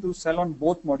been to sell on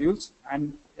both modules.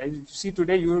 And as you see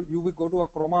today, you will go to a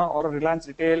Chroma or a Reliance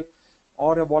Retail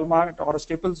or a Walmart or a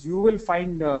Staples, you will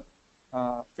find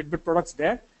Fitbit products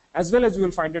there, as well as you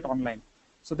will find it online.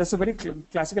 So that's a very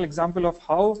classical example of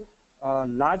how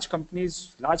large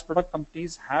product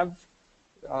companies have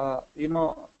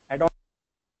adopted.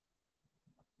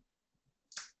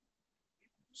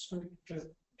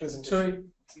 Sorry.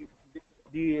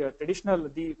 The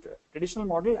traditional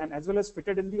model, and as well as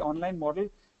fitted in the online model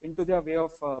into their way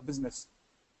of business.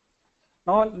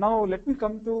 Now let me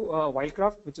come to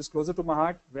Wildcraft, which is closer to my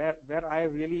heart, where I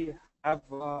really have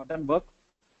done work.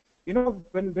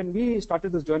 When we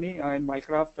started this journey in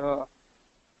Wildcraft,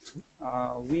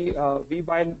 we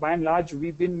by and large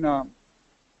we've been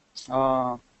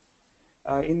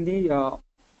in the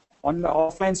on the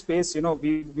offline space.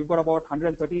 We've got about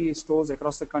 130 stores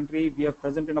across the country. We are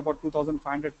present in about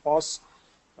 2,500 POS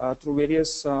through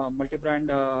various multi-brand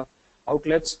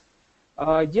outlets.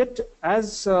 Yet,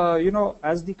 as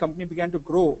as the company began to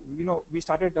grow, we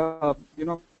started,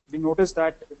 we noticed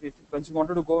that once we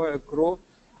wanted to grow,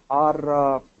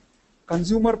 our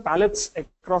consumer palettes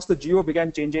across the geo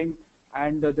began changing,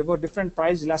 and there were different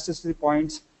price elasticity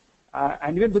points,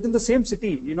 and even within the same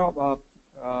city,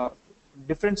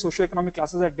 different socioeconomic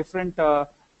classes had different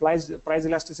price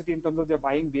elasticity in terms of their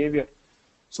buying behavior.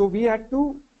 So we had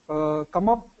to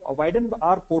widen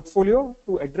our portfolio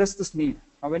to address this need.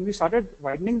 Now, when we started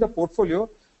widening the portfolio,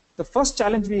 the first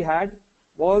challenge we had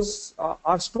was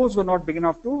our stores were not big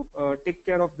enough to take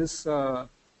care of this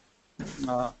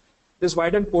this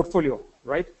widened portfolio,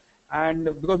 right? And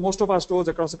because most of our stores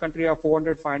across the country are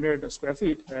 400, 500 square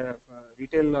feet,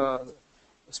 retail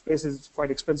space is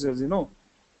quite expensive, as you know.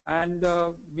 And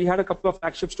we had a couple of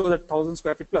flagship stores at 1,000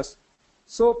 square feet plus.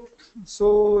 So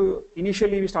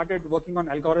initially we started working on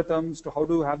algorithms to how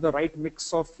to have the right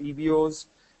mix of EBOs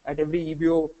at every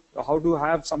EBO, how to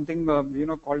have something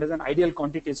called as an ideal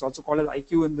quantity. It's also called as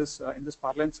IQ in this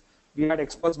parlance. We had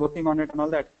experts working on it and all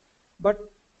that,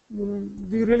 but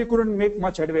we really couldn't make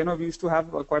much headway. We used to have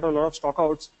quite a lot of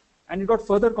stockouts, and it got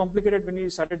further complicated when we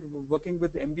started working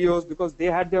with MBOs, because they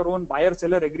had their own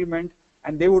buyer-seller agreement,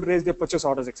 and they would raise their purchase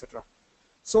orders, etc.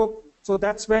 So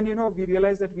that's when we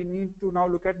realized that we need to now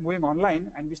look at moving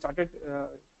online, and we started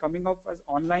coming up as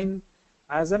online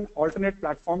as an alternate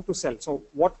platform to sell. So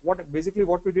what we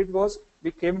did was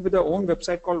we came with our own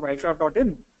website called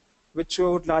wildcraft.in, which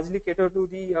would largely cater to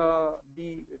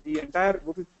the entire,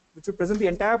 which would present the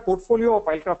entire portfolio of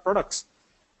Wildcraft products,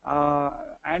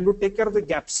 and would take care of the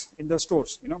gaps in the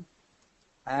stores,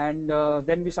 And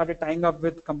then we started tying up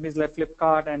with companies like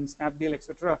Flipkart and Snapdeal,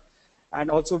 etc.,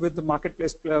 and also with the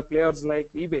marketplace players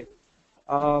like eBay.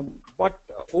 But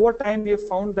over time, we have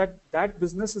found that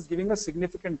business is giving us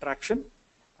significant traction,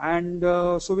 and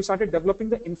so we started developing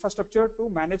the infrastructure to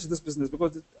manage this business,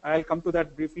 because I'll come to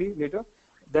that briefly later.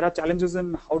 There are challenges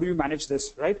in how do you manage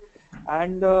this, right?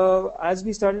 And as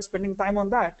we started spending time on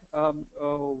that,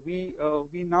 we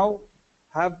now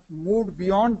have moved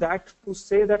beyond that to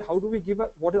say that how do we give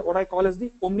what I call as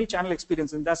the omni-channel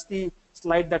experience, and that's the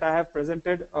slide that I have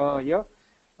presented here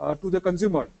to the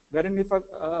consumer. Wherein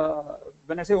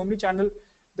when I say omni-channel,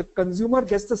 the consumer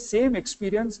gets the same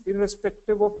experience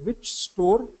irrespective of which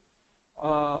store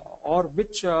or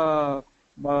which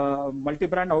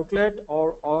multi-brand outlet,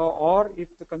 or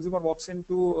if the consumer walks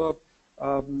into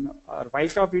a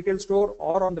Wildcraft retail store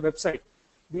or on the website,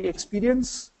 the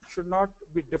experience should not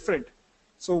be different.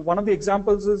 So one of the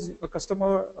examples is a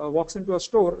customer walks into a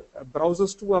store,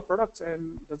 browses to our products,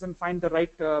 and doesn't find the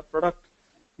right product.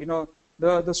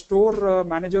 The store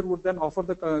manager would then offer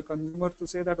the consumer to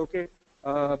say that, okay,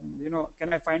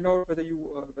 can I find out whether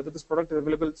this product is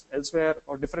available elsewhere,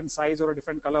 or different size or a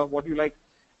different color, what do you like?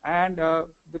 And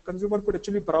the consumer could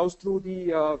actually browse through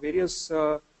the various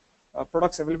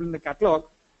products available in the catalog,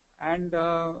 and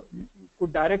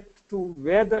could direct to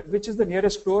which is the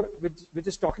nearest store which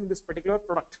is stocking this particular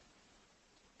product.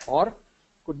 Or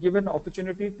could give an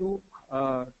opportunity to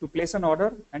place an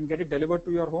order and get it delivered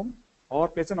to your home, or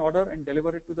place an order and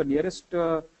deliver it to the nearest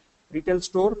retail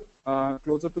store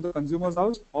closer to the consumer's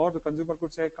house, or the consumer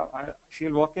could say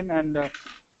she'll walk in and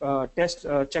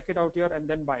check it out here and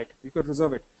then buy it. You could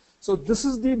reserve it. So this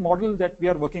is the model that we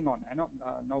are working on. I know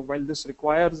now, while this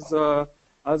requires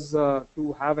us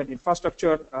to have an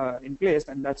infrastructure in place,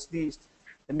 and that's the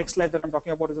next slide that I'm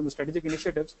talking about is on the strategic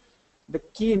initiatives. The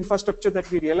key infrastructure that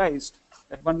we realized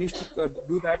that one needs to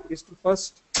do that is to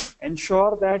first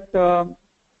ensure that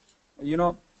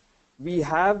we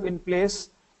have in place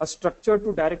a structure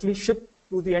to directly ship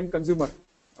to the end consumer.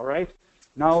 All right.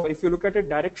 Now, if you look at it,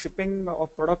 direct shipping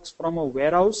of products from a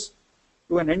warehouse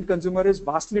to an end consumer is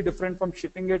vastly different from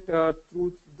shipping it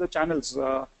through the channels.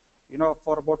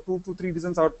 For about 2 to 3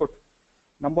 reasons output.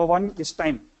 Number one is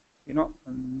time.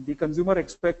 The consumer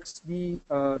expects the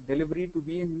delivery to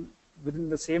be within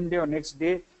the same day or next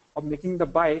day of making the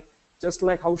buy, just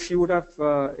like how she would have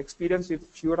experienced if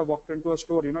she would have walked into a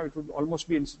store. It would almost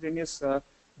be instantaneous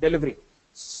delivery.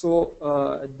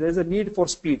 So there's a need for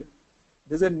speed.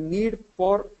 There's a need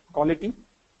for quality.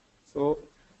 So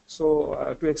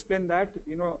to explain that,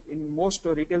 in most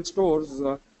retail stores,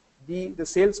 the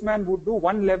salesman would do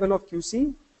one level of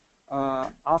QC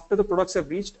after the products have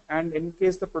reached, and in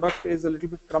case the product is a little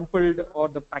bit crumpled or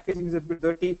the packaging is a bit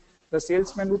dirty, the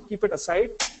salesman would keep it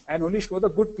aside and only show the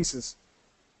good pieces.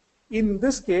 In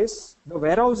this case, the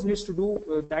warehouse needs to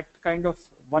do that kind of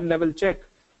one level check,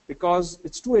 because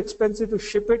it's too expensive to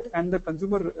ship it and the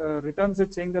consumer returns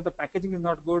it saying that the packaging is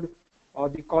not good, or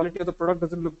the quality of the product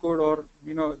doesn't look good, or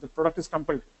the product is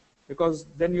crumpled, because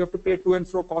then you have to pay to and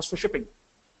fro cost for shipping.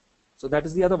 So that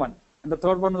is the other one. And the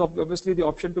third one is obviously the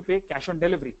option to pay cash on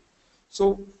delivery.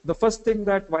 So the first thing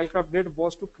that Wildcraft did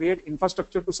was to create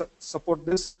infrastructure to support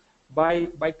this by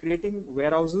creating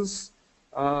warehouses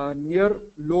near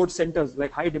load centers,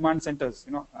 like high demand centers.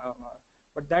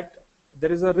 But that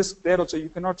there is a risk there also. You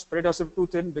cannot spread yourself too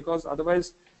thin, because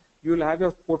otherwise you will have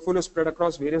your portfolio spread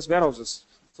across various warehouses.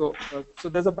 So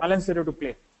there's a balance there to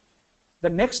play. The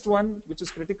next one, which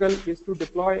is critical, is to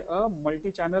deploy a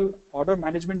multi-channel order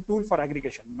management tool for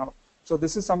aggregation. Now, so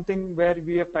this is something where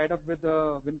we have tied up with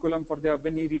Vinculum for their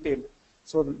ETRetail.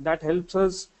 So that helps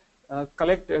us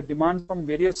collect demand from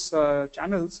various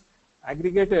channels,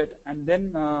 aggregate it, and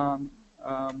then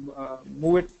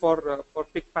move it for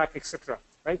pick, pack, etc.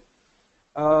 Right?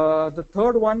 The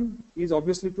third one is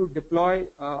obviously to deploy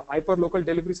hyper-local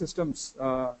delivery systems.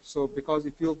 So because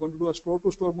if you're going to do a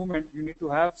store-to-store movement, you need to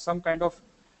have some kind of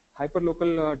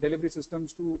hyper-local delivery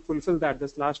systems to fulfill that.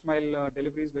 This last mile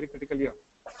delivery is very critical here.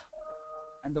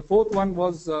 And the fourth one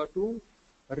was to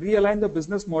realign the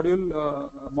business model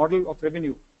of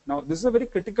revenue. Now, this is a very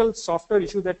critical software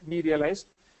issue that we realized,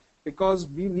 because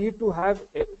we need to have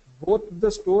both the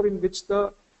store in which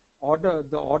the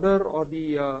order or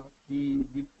the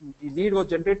need was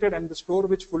generated and the store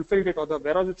which fulfilled it, or the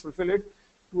warehouse which fulfilled it,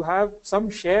 to have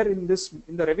some share in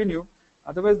the revenue.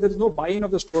 Otherwise, there is no buy-in of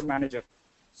the store manager.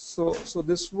 So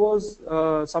this was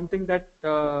something that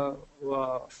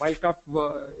Wildcraft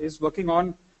is working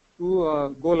on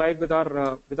to go live with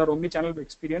our omni-channel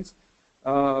experience.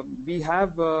 We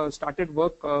have started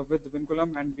work with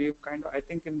Vinculum, and we've I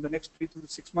think in the next 3 to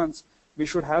 6 months, we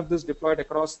should have this deployed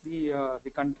across the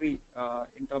country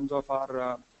in terms of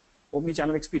our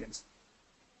omni-channel experience.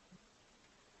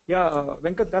 Yeah,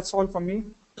 Venkat, that's all from me.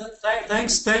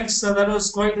 Thanks. That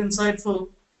was quite insightful.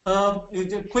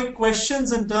 Quick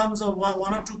questions in terms of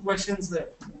one or two questions there.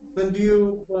 Well, do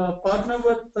you partner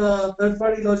with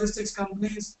third-party logistics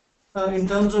companies in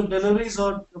terms of deliveries,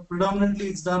 or predominantly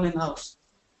it's done in-house?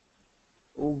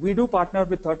 We do partner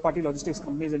with third-party logistics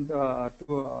companies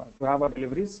to have our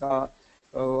deliveries,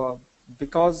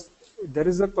 because there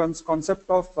is a concept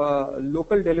of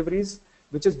local deliveries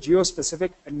which is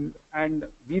geo-specific, and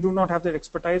we do not have that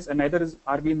expertise, and neither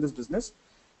are we in this business.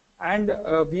 And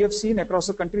we have seen across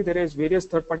the country there is various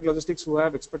third-party logistics who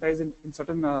have expertise in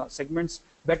certain segments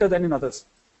better than in others.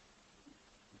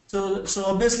 So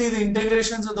obviously the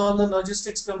integrations with all the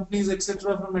logistics companies,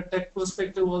 etc., from a tech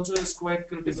perspective also is quite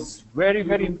critical. It's very,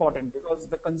 very important, because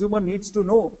the consumer needs to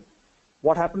know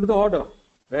what happened to the order.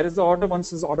 Where is the order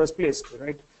once his order is placed,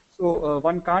 right? So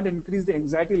one can't increase the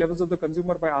anxiety levels of the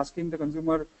consumer by asking the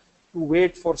consumer to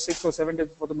wait for 6 or 7 days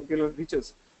before the material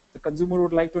reaches. The consumer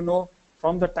would like to know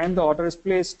from the time the order is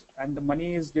placed and the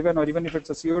money is given, or even if it's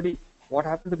a COD, what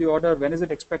happened to the order, when is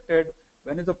it expected,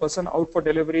 when is the person out for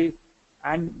delivery,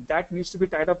 and that needs to be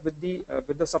tied up with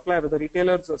the supplier, with the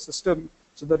retailer's system,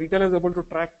 so the retailer is able to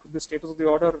track the status of the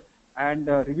order and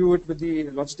review it with the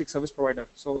logistics service provider.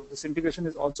 So this integration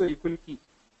is also equally key.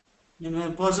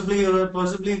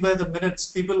 Possibly by the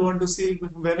minutes. People want to see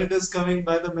when it is coming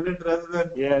by the minute rather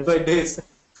than by days.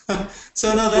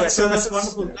 So no, that's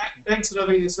wonderful. Thanks,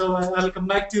 Ravi. So I'll come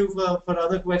back to you for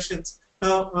other questions.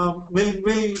 Now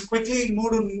we'll quickly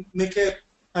move to Nikhil.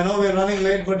 I know we're running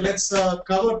late, but let's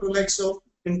cover Tolexo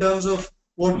in terms of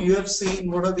what you have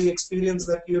seen, what are the experience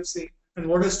that you have seen, and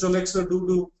what is Tolexo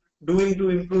doing to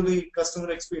improve the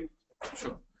customer experience.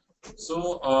 Sure.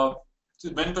 So,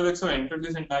 when Tolexo entered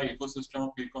this entire ecosystem of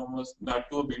e-commerce, that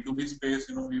to a B2B space,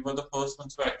 we were the first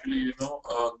ones to actually,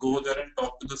 go there and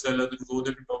talk to the sellers and go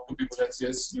there to talk to people that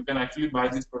yes, you can actually buy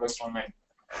these products online.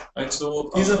 Right.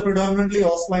 So these are predominantly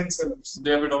offline sellers.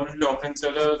 They are predominantly offline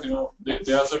sellers.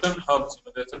 There are certain hubs.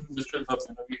 There are certain industrial hubs.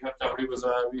 We have Chavdi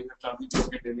Bazaar, we have Chandni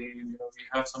Chowk in Delhi. We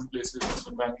have some places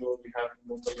in Bangalore. We have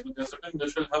in Mumbai. There are certain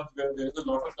industrial hubs where there is a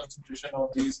lot of concentration of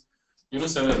these,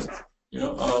 sellers.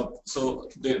 So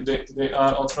they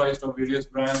are authorized of various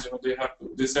brands.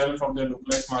 They sell from their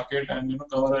localized market and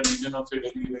cover a region of say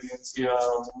Delhi, NCR,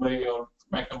 or Mumbai, or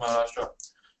Maharashtra,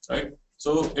 right?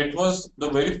 So it was the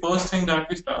very first thing that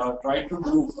we tried to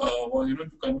do was to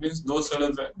convince those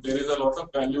sellers that there is a lot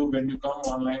of value when you come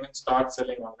online and start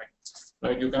selling online,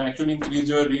 right? You can actually increase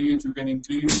your reach, you can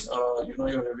increase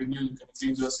your revenue, you can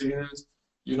increase your sales.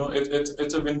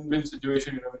 It's a win-win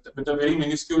situation. With a very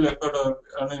minuscule effort or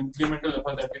an incremental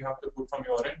effort that you have to put from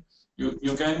your end, you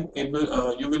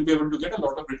will be able to get a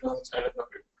lot of returns at the end of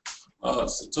it.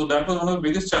 So that was one of the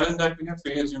biggest challenges that we have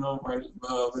faced,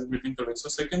 while building Tolexo. So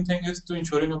second thing is to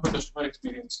ensuring of a customer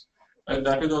experience. And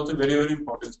that is also very, very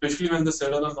important, especially when the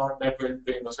sellers are not that well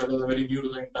trained or sellers are very new to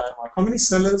the entire market. How many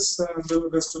sellers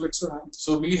does Tolexo have?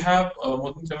 So we have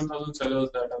more than 7,000 sellers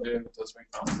that are there with us right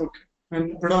now. Okay.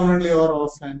 And predominantly or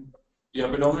offline? Yeah,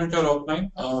 predominantly or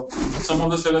offline. Some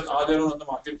of the sellers are there on the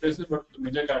marketplaces, but the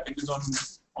major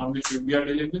categories on which we are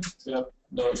dealing with, they are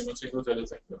the single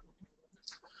sellers that we are.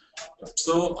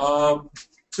 So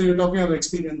you're talking about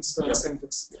experience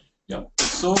centers. Yeah.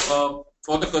 So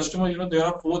for the customer, there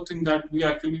are four things that we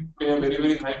actually pay a very,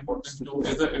 very high importance to: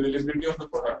 is the availability of the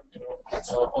product,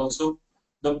 also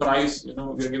the price, we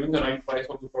are giving the right price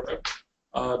of the product.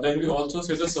 Then we also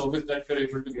say the service that we are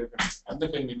able to give them and the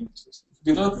conveniences.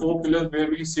 These are four pillars where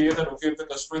we say that okay, if the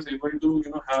customer is able to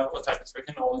have a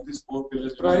satisfaction in all these four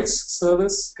pillars: price,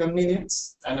 service,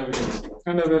 convenience, and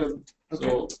availability.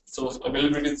 Okay. So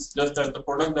availability is just that the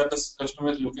product that the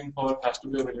customer is looking for has to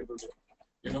be available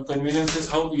there. Convenience is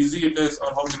how easy it is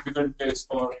or how difficult it is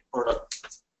for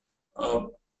product.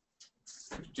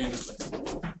 Change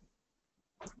slide.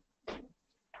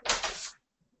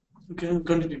 Okay,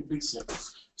 continue, please. Yeah.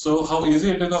 So how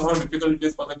easy it is or how difficult it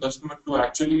is for the customer to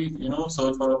actually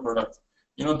search for a product.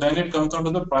 Then it comes down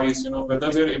to the price, whether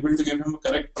we are able to give him the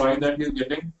correct price that he is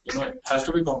getting, it has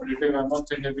to be competitive. I'm not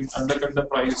saying that we undercut the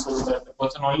price so that the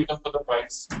person only comes for the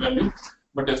price value,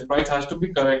 but his price has to be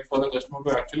correct for the customer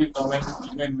to actually come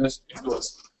and invest into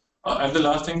us. And the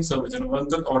last thing, service.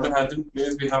 Once the order has been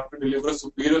placed, we have to deliver a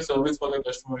superior service for the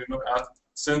customer,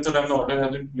 since the time the order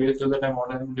has been placed till the time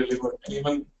order has been delivered, and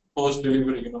even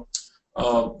post-delivery,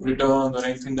 returns or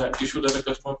anything that issue that the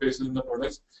customer faces in the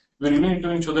products. We really need to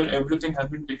ensure that everything has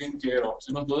been taken care of.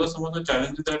 Those are some of the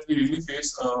challenges that we really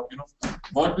face.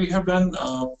 What we have done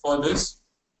for this,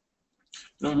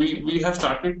 we have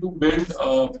started to build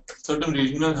certain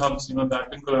regional hubs, that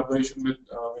in collaboration with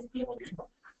again.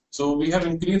 So we have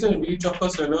increased the reach of a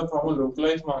seller from a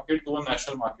localized market to a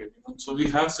national market. So we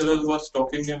have sellers who are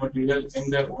stocking their material in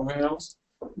their own warehouse.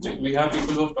 We have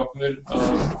people who are stocking it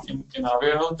in our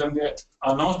warehouse. Then they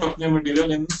are now stocking their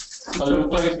material in a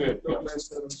localized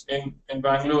warehouse. In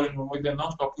Bangalore, in Mumbai, they are now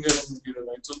stocking their own material.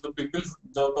 Right? So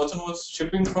the person who was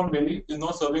shipping from Delhi is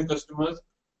now serving customers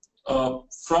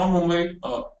from Mumbai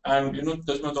and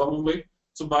customers of Mumbai.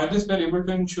 So by this, we are able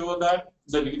to ensure that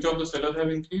the reach of the sellers have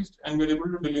increased, and we are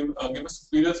able to deliver, give a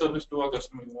superior service to our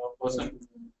customer. A person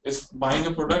is buying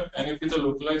a product, and if he's a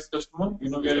localized customer, we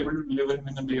are able to deliver him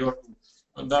in a day or two.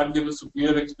 That gives a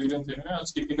superior experience, and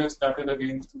stickiness that is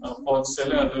again for the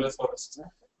seller as well as for us.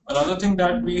 Another thing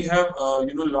that we have,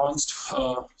 launched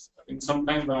in some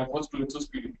time back was Tolexo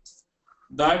Speedy.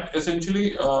 That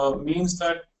essentially means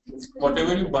that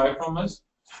whatever you buy from us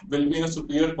will be in a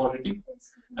superior quality,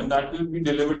 and that will be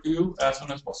delivered to you as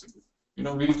soon as possible.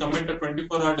 We'll commit a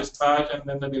 24-hour dispatch and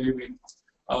then the delivery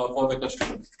for the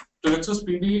customer. Tolexo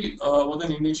Speedy was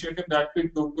an initiative that we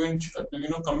took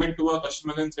to commit to our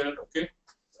customers and said, okay,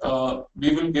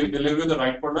 we will deliver the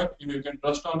right product. You can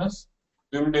trust on us.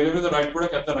 We will deliver the right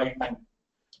product at the right time.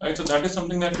 Right. So that is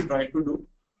something that we try to do.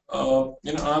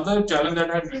 Another challenge that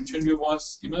I had mentioned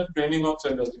was training of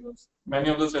sellers. Many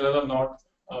of the sellers are not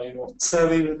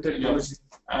savvy with technology.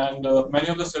 And many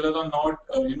of the sellers are not,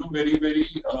 very.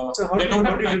 So how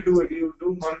do you do it? You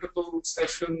do multiple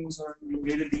sessions, and you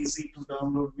made it easy to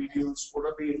download videos. What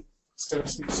are the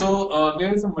steps? So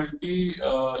there is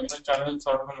a channel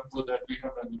sort of an approach that we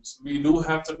have done. So we do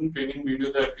have certain training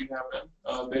videos that we have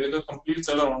done. There is a complete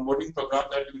seller onboarding program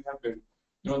that we have built.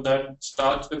 That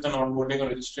starts with an onboarding or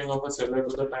registering of a seller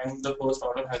to the time the first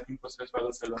order has been processed by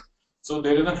the seller. So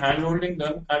there is a hand-holding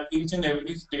done at each and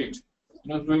every stage,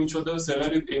 to ensure the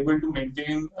seller is able to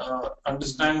maintain,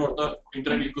 understand what the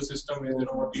internet ecosystem is,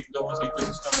 what e-commerce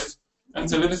ecosystem is, and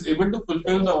seller is able to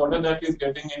fulfill the order that he is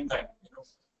getting in time.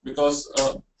 Because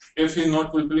if he's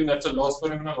not fulfilling, that's a loss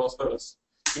for him and a loss for us.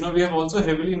 We have also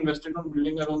heavily invested on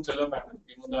building our own seller panel,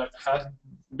 that has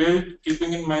built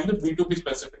keeping in mind the B2B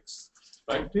specifics.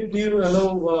 Right. Do you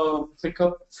allow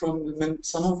pickup from,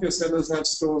 some of your sellers have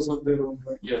stores of their own,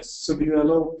 right? Yes. So do you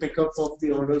allow pickup of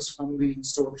the orders from the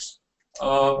stores?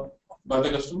 By the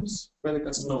customers? By the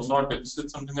customers? No, not yet.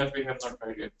 It's something that we have not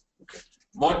tried yet. Okay.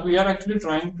 What we are actually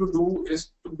trying to do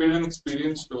is to build an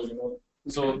experience store,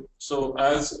 So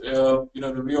as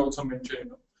we also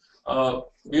mentioned,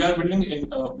 we are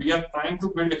we are trying to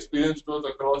build experience stores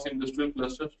across industrial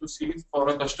clusters to see for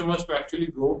our customers to actually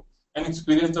go and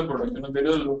experience the product. There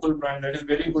is a local brand that is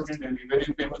very good in Delhi, very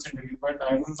famous in Delhi, but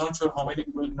I'm not sure how many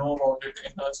people know about it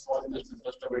in a small industrial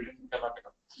cluster in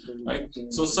Karnataka. Right?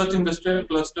 So such industrial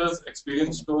clusters,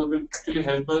 experience stores will actually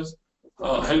help us,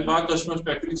 help our customers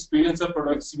to actually experience the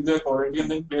product, see their quality,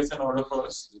 and then place an order for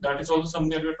us. That is also something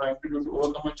that we're trying to do to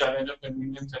overcome a challenge of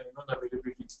convenience and the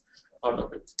availability part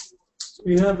of it.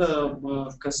 We have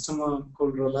a customer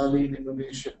called Rolali in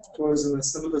Indonesia who is in a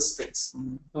similar space.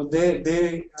 Now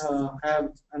they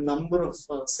have a number of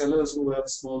sellers who have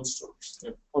small stores,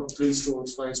 or 3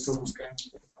 stores, 5 stores kind of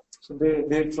thing. So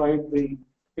they tried the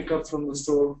pick up from the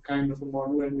store kind of a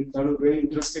model, and that was very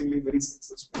interestingly very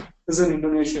successful. This is in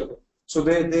Indonesia. So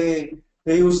they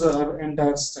use our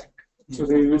entire stack. So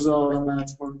they use our order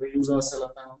management, they use our seller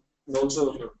panel, and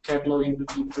also cataloging to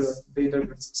keep the data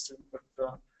consistent. But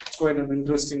it's quite an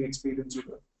interesting experience with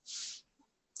it.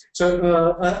 So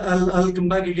I'll come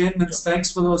back again. And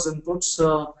thanks for those inputs.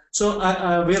 So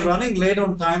we're running late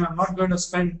on time. I'm not going to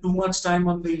spend too much time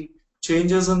on the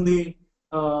changes in the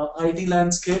IT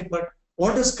landscape. But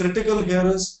what is critical here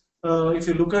is, if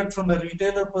you look at from a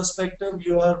retailer perspective,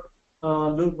 you are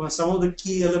some of the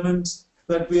key elements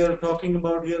that we are talking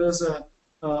about here is a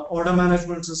order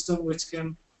management system which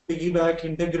can piggyback,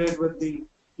 integrate with the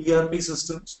ERP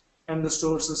systems and the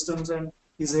store systems, and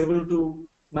is able to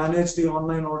manage the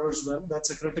online orders well. That's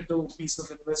a critical piece of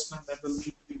investment that will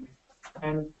need to be made.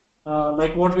 And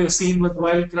like what we have seen with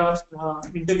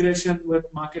Wildcraft, integration with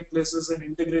marketplaces and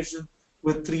integration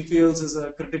with 3PLs is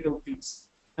a critical piece.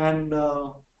 And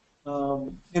I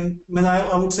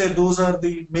would say those are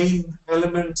the main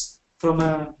elements from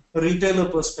a retailer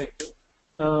perspective.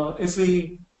 If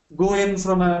we go in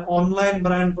from an online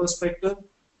brand perspective,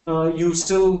 you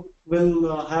still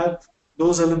will have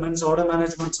those elements, order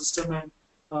management system, and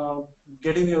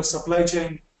getting your supply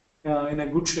chain in a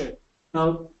good shape.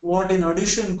 Now, what in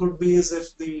addition could be is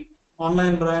if the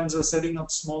online brands are setting up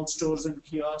small stores and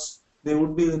kiosks, there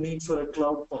would be the need for a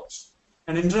cloud POS.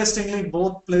 And interestingly,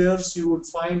 both players, you would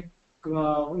find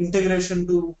integration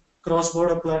to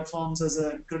cross-border platforms as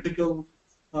a critical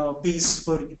piece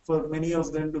for many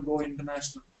of them to go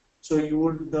international. So you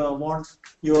would want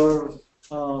your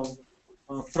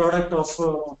product of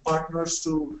partners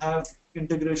to have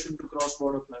integration to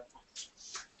cross-border platforms.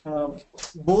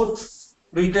 Both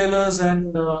retailers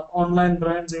and online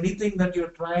brands, anything that you're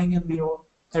trying in the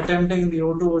attempting in the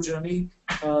O2O journey,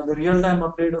 the real-time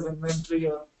update of inventory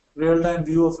or real-time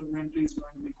view of inventory is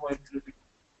going to be quite critical.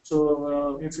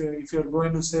 So if you're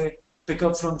going to say pick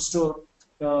up from store,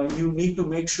 you need to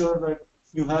make sure that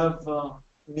you have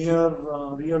near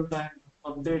real-time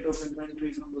update of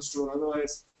inventory from the store.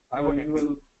 Otherwise, you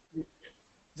will.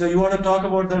 So you want to talk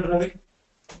about that, Ravi?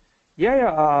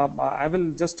 Yeah. I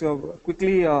will just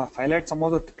quickly highlight some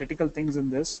of the critical things in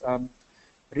this.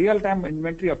 Real-time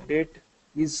inventory update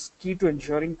is key to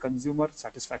ensuring consumer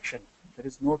satisfaction. There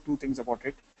is no two things about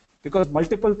it, because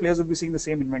multiple players will be seeing the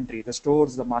same inventory: the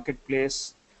stores, the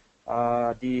marketplace,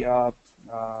 the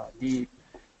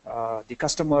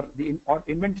customer. The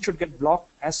inventory should get blocked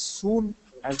as soon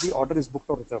as the order is booked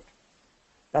or reserved.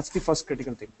 That's the first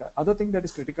critical thing. The other thing that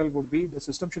is critical would be the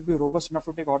system should be robust enough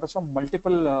to take orders from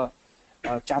multiple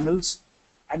channels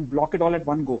and block it all at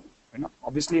one go.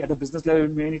 Obviously, at a business level, you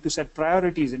may need to set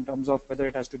priorities in terms of whether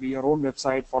it has to be your own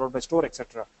website followed by store,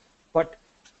 etc. But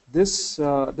this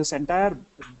entire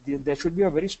there should be a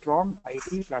very strong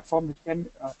IT platform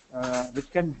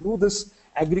which can do this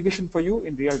aggregation for you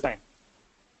in real time,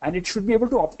 and it should be able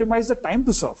to optimize the time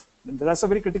to serve. And that's a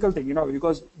very critical thing,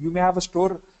 because you may have a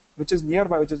store which is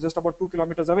nearby, which is just about 2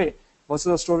 kilometers away,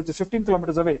 versus a store which is 15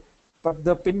 kilometers away, but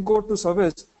the pin code to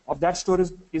service of that store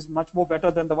is much more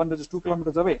better than the one that is 2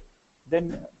 kilometers away.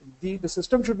 Then the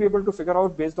system should be able to figure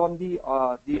out, based on the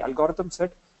algorithm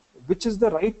set, which is the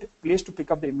right place to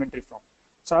pick up the inventory from.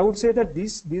 So I would say that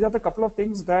these are the couple of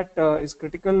things that is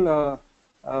critical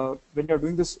when you're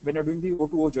doing this, when you're doing the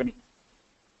O2O journey.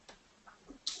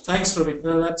 Thanks, Ravi.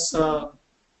 That's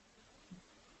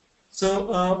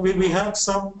so we have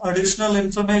some additional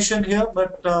information here,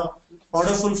 but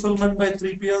order fulfillment by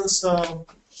 3PLs,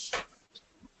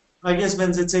 I guess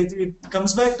when it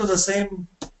comes back to the same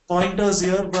pointers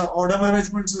here, the order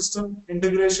management system,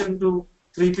 integration to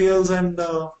 3PLs and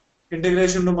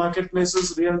integration to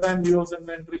marketplaces, real-time view of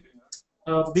inventory.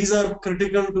 These are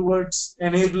critical towards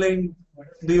enabling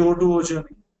the O2O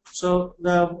journey. So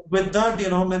with that,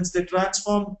 means the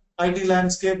transform IT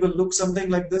landscape will look something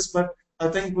like this, but I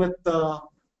think with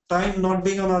time not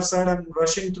being on our side, I'm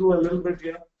rushing through a little bit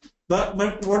here. But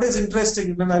what is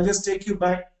interesting, then I'll just take you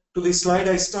back to the slide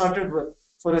I started with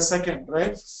for a second,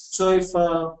 right? So if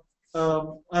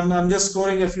I'm just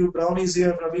scoring a few brownies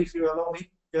here, Ravi, if you allow me,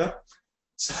 yeah.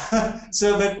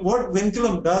 So that what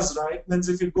Vinculum does, right, means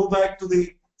if you go back to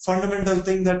the fundamental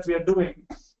thing that we are doing,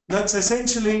 that's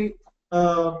essentially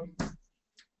to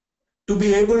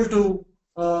be able to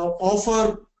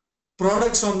offer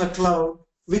products on the cloud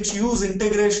which use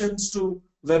integrations to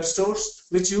web stores,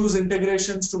 which use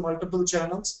integrations to multiple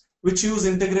channels, which use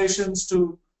integrations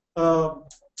to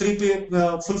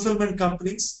 3P fulfillment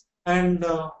companies, and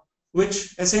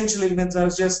which essentially means I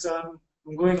was just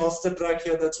I'm going off the track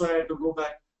here, that's why I had to go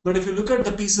back. But if you look at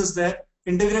the pieces there,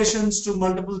 integrations to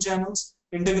multiple channels,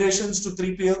 integrations to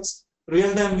 3PLs,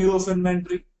 real-time view of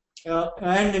inventory,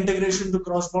 and integration to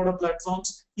cross-border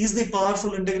platforms is the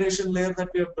powerful integration layer that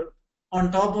we have built,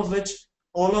 on top of which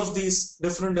all of these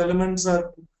different elements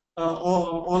are,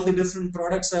 all the different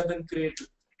products have been created.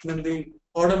 Then the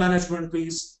order management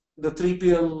piece, the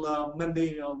 3PL, then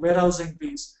the warehousing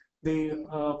piece, the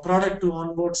product to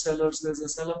onboard sellers, there's a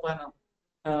seller panel.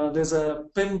 There's a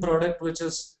PIM product which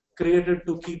is created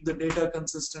to keep the data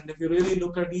consistent. If you really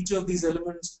look at each of these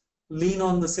elements, lean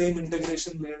on the same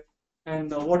integration layer.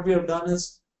 And what we have done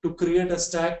is to create a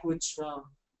stack which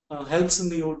helps in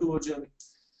the O2O journey.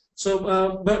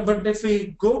 So, but if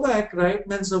we go back, right,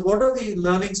 then so what are the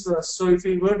learnings for us? So if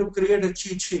we were to create a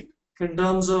cheat sheet in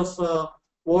terms of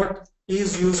what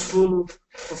is useful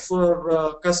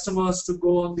for customers to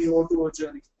go on the O2O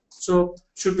journey. So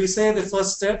should we say the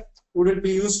first step? Would it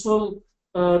be useful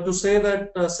to say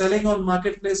that selling on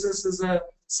marketplaces is a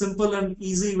simple and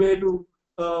easy way to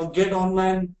get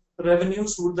online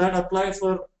revenues? Would that apply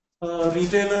for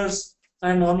retailers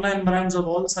and online brands of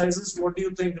all sizes? What do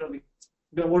you think, Ravi?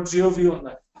 What's your view on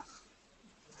that?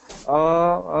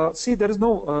 See, there is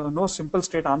no simple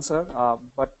straight answer,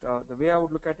 but the way I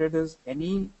would look at it is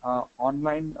any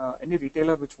online, any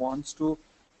retailer which wants to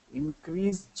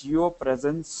increase geo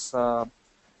presence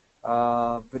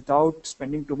without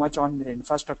spending too much on the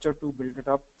infrastructure to build it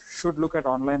up should look at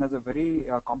online as a very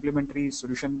complementary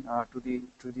solution to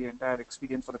the entire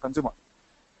experience for the consumer.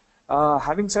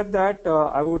 Having said that,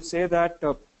 I would say that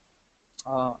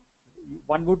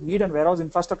one would need a warehouse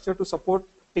infrastructure to support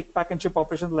pick, pack, and ship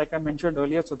operations, like I mentioned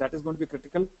earlier. So that is going to be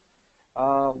critical.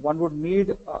 One would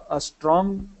need a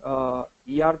strong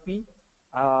ERP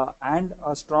and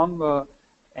a strong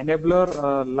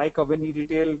enabler like a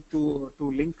ETRetail to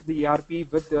link the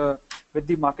ERP with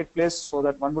the marketplace, so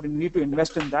that one would need to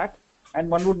invest in that,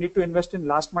 and one would need to invest in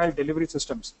last mile delivery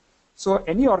systems. So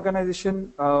any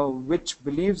organization which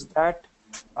believes that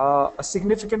a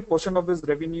significant portion of its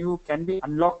revenue can be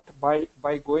unlocked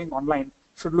by going online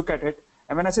should look at it.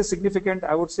 And when I say significant,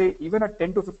 I would say even at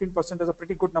 10 to 15% is a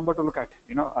pretty good number to look at.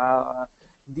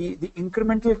 The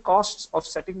incremental costs of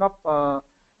setting up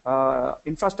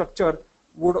infrastructure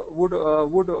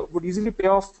would easily pay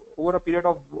off over a period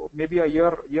of maybe a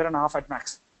year and a half at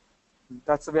max.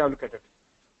 That's the way I look at it.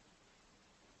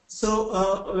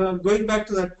 So going back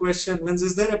to that question,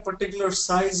 is there a particular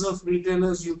size of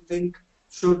retailers you think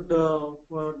should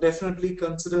definitely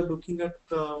consider looking at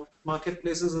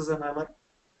marketplaces as an ally?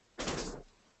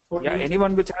 Yeah,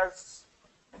 anyone which has.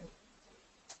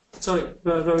 Sorry,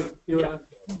 Ravi,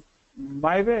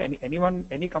 my way,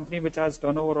 any company which has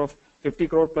turnover of 50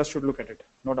 crore plus should look at it.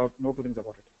 No doubt, no two things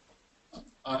about it.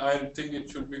 I think it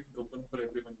should be open for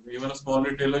everyone. Even a small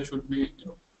retailer should be,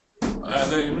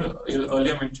 as I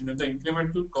earlier mentioned, the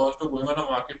incremental cost of going on a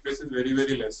marketplace is very,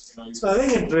 very less. So I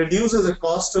think it reduces the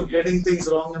cost of getting things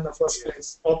wrong in the first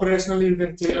place. Operationally, you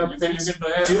can clean up things.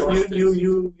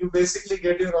 You basically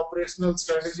get your operational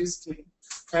strategies clean,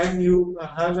 and you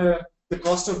have the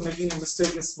cost of making a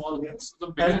mistake is small here.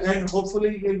 And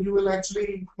hopefully you will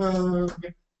actually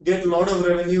get a lot of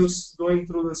revenues going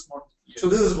through this model. Yes. So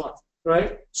this is one,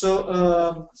 right?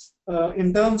 So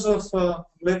in terms of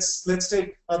let's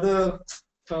take other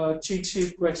cheat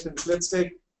sheet questions. Let's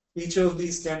take each of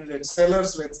these candidates.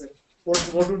 Sellers, let's say.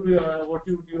 What would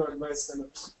you advise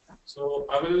sellers? So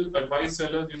I will advise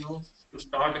sellers, to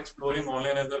start exploring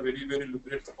online as a very, very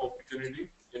lucrative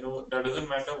opportunity. That doesn't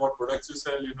matter what products you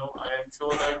sell. I am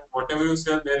sure that whatever you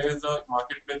sell, there is a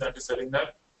marketplace that is selling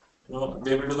that.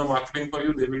 They will do the marketing for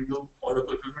you. They will do order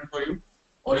fulfillment for you.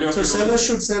 So sellers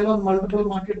should sell on multiple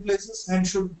marketplaces and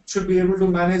should be able to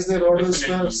manage their orders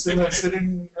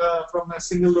sitting from a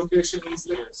single location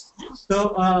easily. Yes, yes.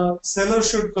 So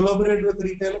sellers should collaborate with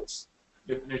retailers.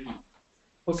 Definitely.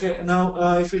 Okay.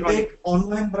 Now, if we take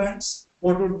online brands,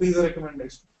 what would be the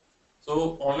recommendation?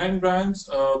 So online brands,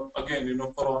 again,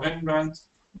 for online brands,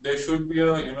 there should be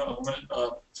a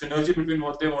synergy between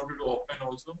what they want to do offline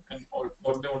also and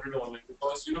what they want to do online,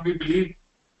 because we believe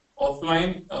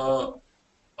offline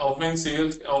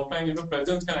sales, offline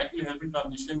presence can actually help in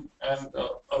transition and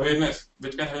awareness,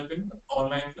 which can help in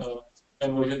online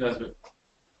conversion as well.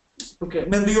 Okay.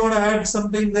 Then do you want to add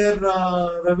something there,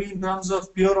 Ravi, in terms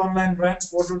of pure online brands?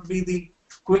 What would be the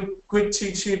quick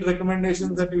cheat sheet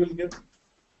recommendations that you will give?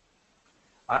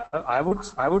 I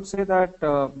would say that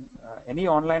any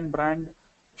online brand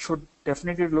should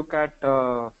definitely look at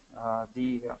a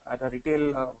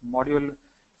retail module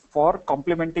for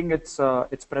complementing its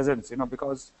presence.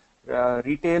 Because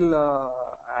retail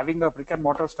having a brick and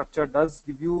mortar structure does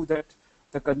give you that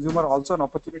the consumer also an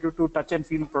opportunity to touch and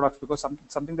feel products, because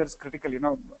something that is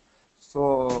critical.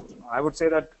 So I would say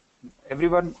that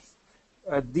everyone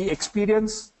the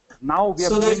experience. Now we are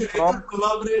so they should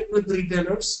collaborate with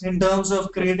retailers in terms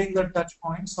of creating the touch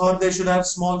points, or they should have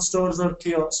small stores or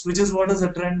kiosks, which is what is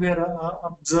a trend we are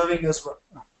observing as well.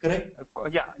 Correct?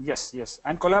 Yes.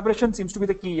 And collaboration seems to be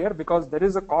the key here, because there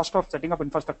is a cost of setting up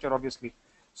infrastructure, obviously.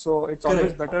 So it's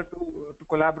always better to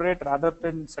collaborate rather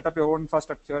than set up your own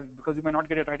infrastructure, because you may not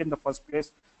get it right in the first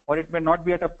place, or it may not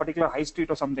be at a particular high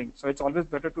street or something. So it's always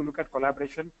better to look at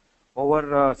collaboration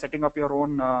over setting up your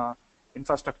own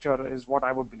infrastructure, is what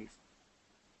I would believe.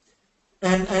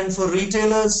 And for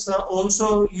retailers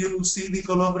also, you see the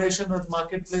collaboration with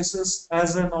marketplaces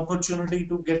as an opportunity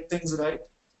to get things right.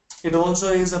 It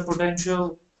also is a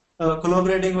potential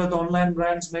collaborating with online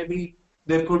brands. Maybe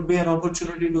there could be an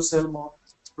opportunity to sell more,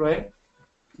 right?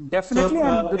 Definitely, so,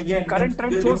 and the again, current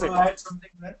trend shows it. Add something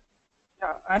there?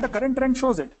 Yeah, and the current trend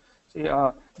shows it. See,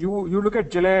 you look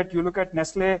at Gillette, you look at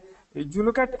Nestle. You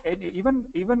look at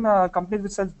even companies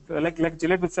which sells like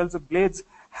Gillette, which sells blades,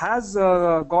 has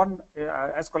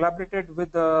collaborated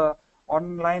with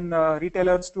online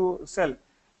retailers to sell.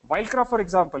 Wildcraft, for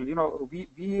example,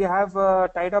 we have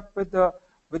tied up with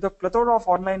a plethora of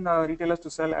online retailers to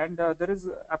sell, and there is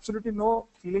absolutely no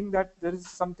feeling that there is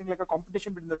something like a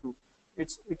competition between the two.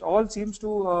 It all seems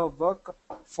to work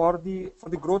for the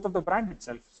growth of the brand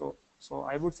itself. So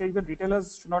I would say even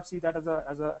retailers should not see that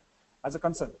as a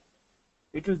concern.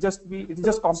 It will just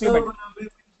complement. So we can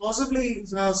possibly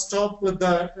stop with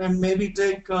that and maybe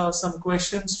take some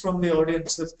questions from the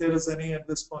audience, if there is any at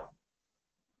this point.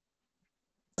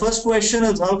 First question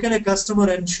is, how can a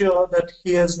customer ensure that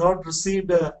he has not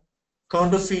received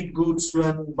counterfeit goods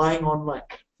when buying online?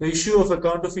 The issue of a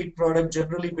counterfeit product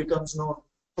generally becomes known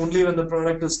only when the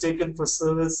product is taken for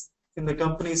service in the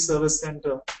company's service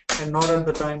center and not at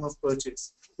the time of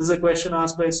purchase. This is a question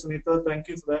asked by Sunita. Thank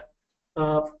you for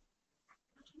that.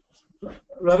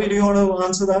 Ravi, do you want to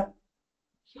answer that?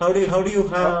 How do you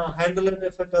handle it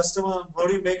if a customer? How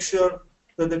do you make sure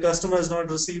that the customer has not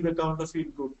received a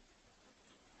counterfeit good?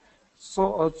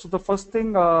 So the first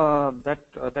thing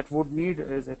that would need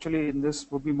is actually in this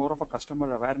would be more of a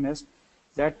customer awareness,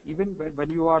 that even when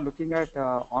you are looking at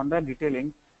online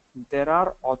retailing, there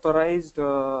are authorized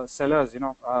sellers,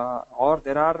 or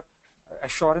there are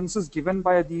assurances given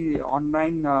by the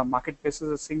online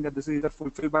marketplaces saying that this is either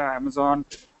fulfilled by Amazon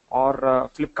or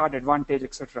Flipkart Advantage,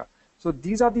 etc. So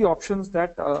these are the options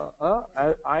that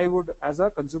I would, as a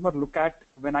consumer, look at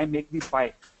when I make the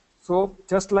buy. So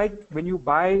just like when you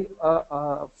buy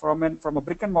from a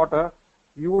brick and mortar,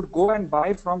 you would go and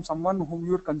buy from someone whom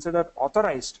you would consider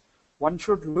authorized. One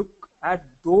should look at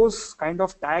those kind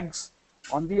of tags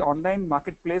on the online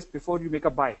marketplace before you make a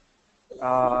buy,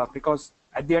 because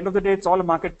at the end of the day, it's all a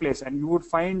marketplace, and you would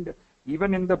find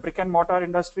Even in the brick and mortar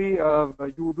industry,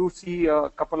 you do see a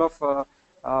couple of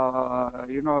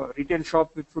retail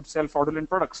shops which would sell fraudulent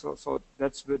products. So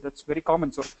that's very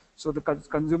common. So the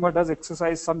consumer does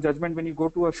exercise some judgment when you go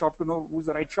to a shop to know who's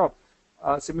the right shop.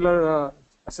 Similar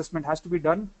assessment has to be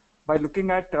done by looking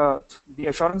at the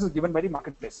assurances given by the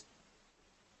marketplace.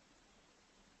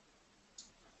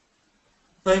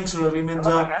 Thanks, Ravi.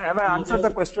 Have I answered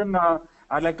the question?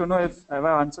 I'd like to know if have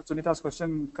I answered Sunita's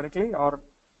question correctly, or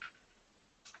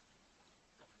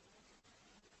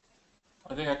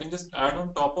I think I can just add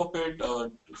on top of it,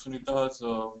 Sunita's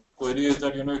query is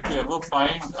that, if you ever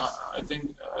find, I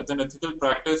think as an ethical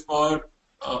practice for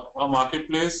a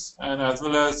marketplace and as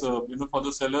well as, for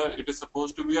the seller, it is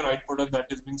supposed to be a right product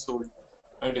that is being sold.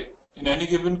 Right? In any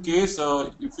given case,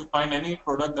 if you find any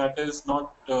product that is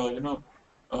not,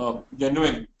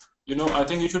 genuine, I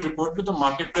think you should report to the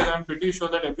marketplace. I'm pretty sure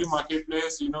that every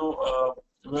marketplace,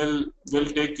 will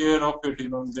take care of it.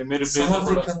 They may replace some of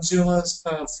the product. consumers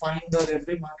find that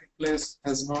every marketplace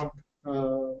has not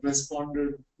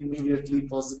responded immediately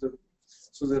positive.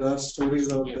 So there are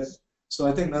stories out there. So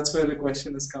I think that's where the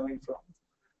question is coming from.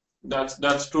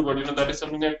 That's true, but that is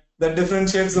something that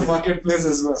differentiates the marketplace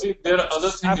as well. See, there are other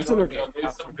things. Absolutely. There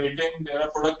is some rating. There are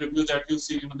product reviews that you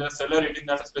see. There are seller rating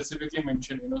that are specifically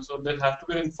mentioned. So there has to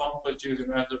be an informed purchase.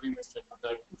 As we mentioned,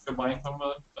 that if you're buying from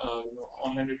a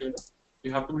online retailer,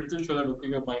 you have to be little sure that okay,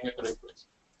 you're buying a correct place.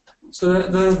 So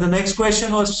the next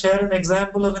question was share an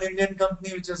example of an Indian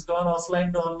company which has gone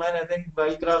offline to online. I think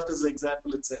Wildcraft is the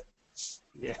example itself.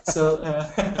 Yeah. So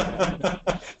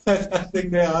I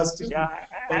think they asked. Yeah,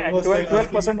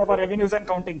 12% of our revenues and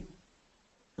counting.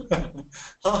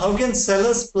 How can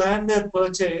sellers plan their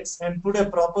purchase and put a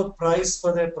proper price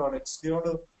for their products? Do you want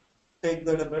to take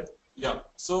that a bit? Yeah.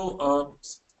 So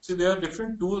see, there are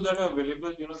different tools that are available.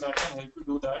 That can help you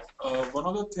do that. One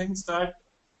of the things that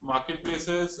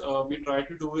marketplaces we try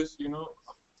to do is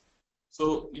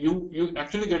so you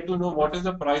actually get to know what is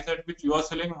the price at which you are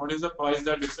selling, what is the price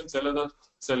that different sellers are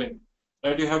selling.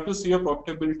 Right? You have to see your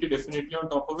profitability definitely on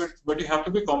top of it, but you have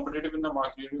to be competitive in the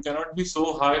market. You cannot be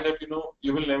so high that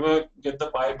you will never get the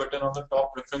buy button on the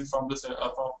top preference from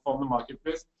the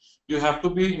marketplace. You have to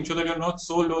be ensure that you're not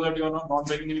so low that you're not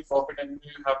making any profit, and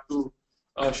you have to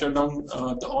shut down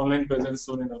the online presence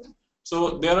soon enough.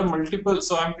 So there are multiple.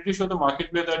 So I'm pretty sure the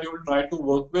marketplace that you will try to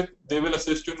work with, they will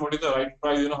assist you in what is the right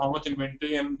price, how much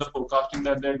inventory and the forecasting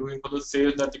that they're doing for the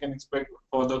sales that you can expect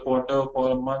for the quarter,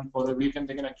 for a month, for a week, and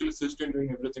they can actually assist you in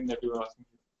doing everything that you are asking.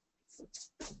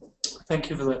 Thank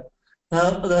you for that.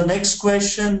 The next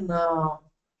question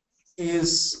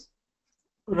is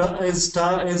for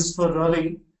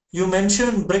Ravi. You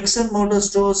mentioned bricks and mortar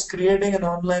stores creating an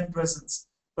online presence,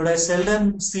 but I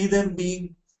seldom see them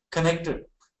being connected.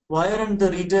 Why aren't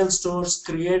the retail stores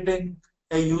creating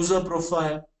a user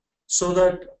profile so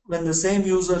that when the same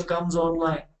user comes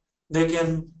online, they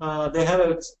have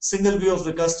a single view of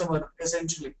the customer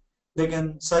essentially. They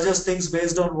can suggest things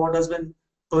based on what has been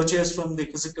purchased from the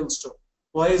physical store.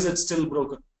 Why is it still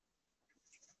broken?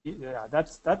 Yeah,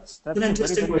 that's an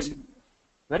interesting question.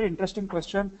 Very interesting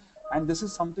question, and this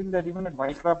is something that even at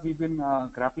Wildcraft we've been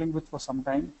grappling with for some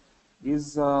time.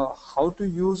 Is how to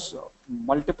use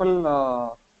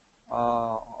multiple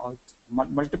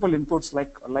inputs,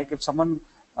 like if someone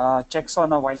checks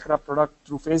on a Wildcraft product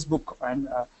through Facebook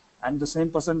and the same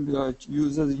person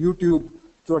uses YouTube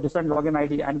through a different login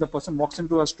ID, and the person walks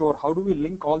into a store, how do we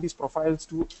link all these profiles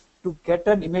to get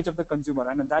an image of the consumer?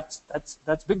 And that's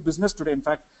big business today. In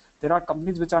fact, there are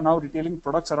companies which are now retailing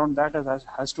products around that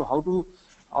as to how to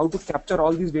capture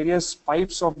all these various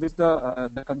pipes of which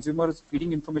the consumer is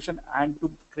feeding information and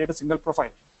to create a single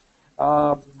profile.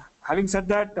 Having said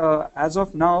that, as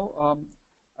of now,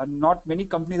 not many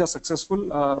companies are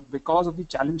successful because of the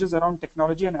challenges around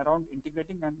technology and around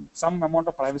integrating, and some amount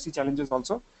of privacy challenges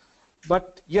also.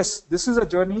 But yes, this is a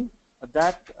journey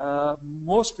that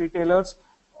most retailers,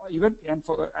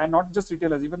 and not just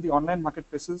retailers, even the online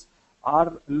marketplaces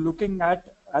are looking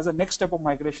at as a next step of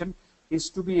migration, is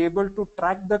to be able to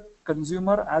track the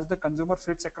consumer as the consumer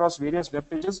flits across various web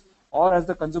pages or as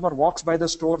the consumer walks by the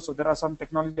store. So there are some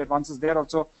technology advances there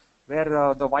also, where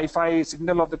the Wi-Fi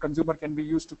signal of the consumer can be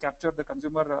used to capture the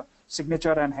consumer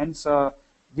signature and hence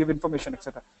give information,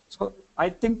 etc. So I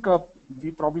think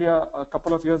we probably are a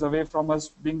couple of years away from us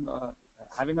being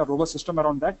having a robust system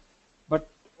around that, but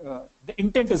the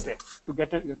intent is there to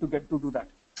do that.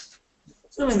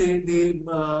 So I mean, the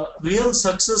real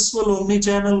successful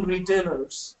omnichannel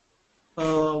retailers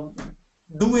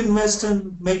do invest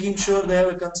in making sure they have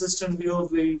a consistent view of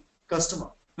the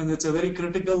customer, and it's a very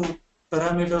critical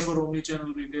parameter for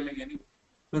omnichannel retailing anyway.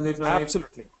 When they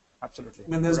Absolutely. Absolutely. I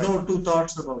mean, there's Right. no two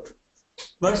thoughts about it.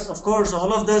 But of course,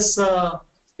 all of this,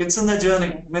 it's in the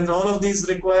journey. I mean, all of these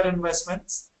require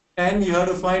investments, and you have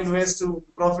to find ways to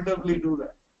profitably do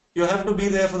that. You have to be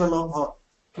there for the long haul.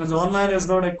 Because online is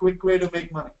not a quick way to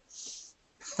make money.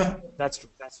 That's true.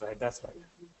 That's right. That's right.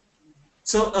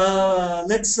 So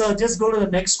let's just go to the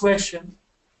next question.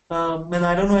 And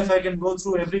I don't know if I can go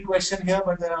through every question here,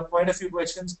 but there are quite a few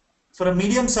questions. For a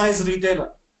medium-sized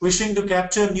retailer wishing to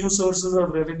capture new sources of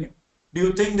revenue, do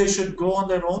you think they should go on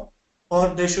their own, or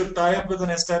they should tie up with an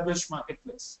established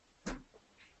marketplace?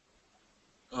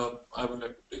 I will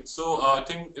like to take. So I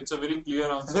think it's a very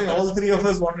clear answer. I think all three of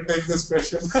us want to take this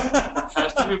question.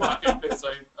 Has to be marketplace,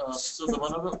 right? So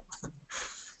one of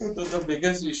the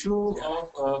biggest issue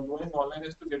of going online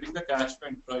is to getting the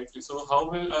catchment rightly. So how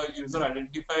will a user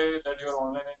identify that you're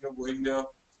online and you're going there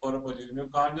for a purchase? You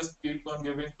can't just keep on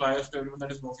giving flyers to everyone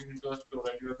that is walking into a store,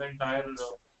 right? You have the entire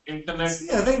internet.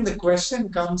 See, I think the question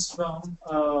comes from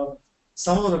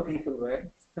some of the people, right?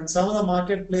 And some of the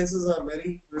marketplaces are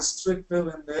very restrictive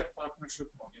in their partnership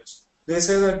models. They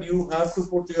say that you have to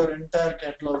put your entire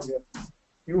catalog here.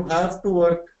 You have to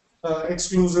work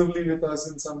exclusively with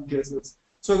us in some cases.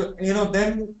 So,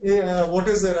 then what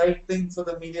is the right thing for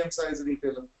the medium-sized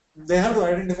retailer? They have to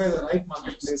identify the right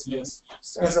marketplace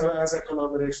as a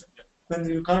collaboration. Then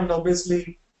you can't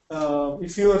obviously,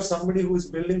 if you are somebody who is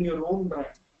building your own brand,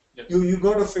 you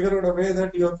got to figure out a way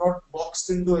that you're not boxed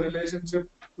into a relationship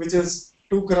which is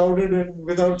too crowded and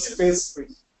without space for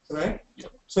you, right?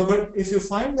 So, but if you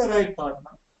find the right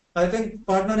partner, I think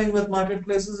partnering with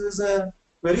marketplaces is a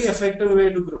very effective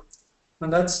way to grow,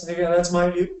 and that's my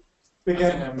view.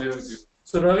 I'm there with you.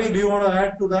 So, Ravi, do you want to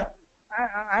add to that?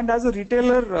 And as a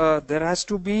retailer, there has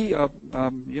to be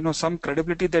some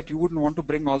credibility that you wouldn't want to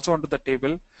bring also onto the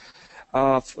table.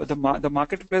 The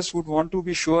marketplace would want to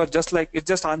be sure, just like it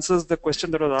just answers the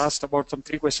question that was asked about some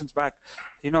 3 questions back.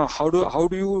 How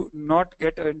do you not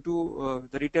get into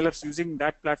the retailers using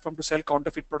that platform to sell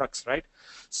counterfeit products, right?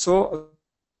 So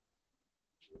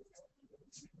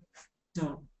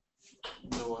No.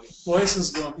 Voice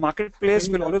is gone. Marketplace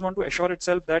will always want to assure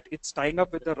itself that it's tying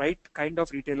up with the right kind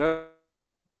of retailer.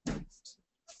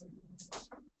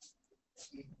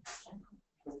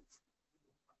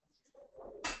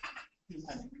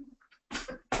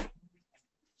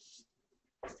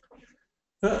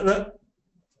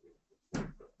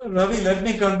 Ravi, let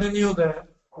me continue there.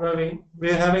 Ravi,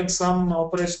 we're having some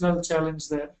operational challenge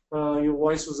there. Your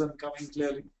voice wasn't coming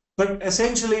clearly. But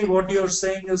essentially what you're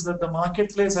saying is that the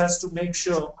marketplace has to make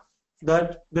sure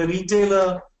that the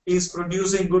retailer is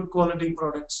producing good quality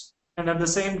products. And at the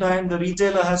same time, the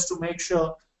retailer has to make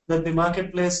sure that the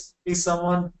marketplace is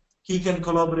someone he can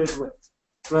collaborate with,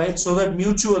 right? So that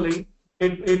mutually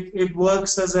it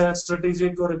works as a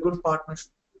strategic or a good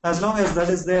partnership. As long as that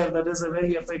is there, that is a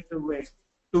very effective way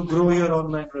to grow your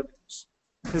online revenues.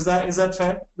 Is that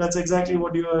fair? That's exactly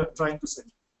what you are trying to say.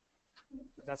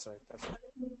 That's right. That's right.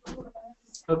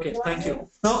 Okay, thank you.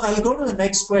 Now I'll go to the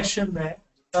next question there.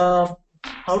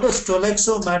 How does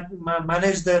Tolexo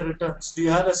manage their returns? Do you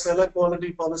have a seller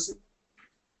quality policy?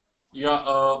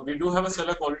 Yeah, we do have a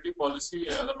seller quality policy.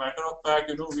 As a matter of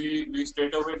fact, we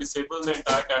straight away disable the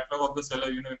entire catalog of the seller.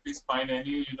 If we find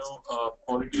any,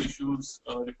 quality issues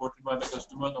reported by the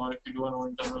customer, or if we do an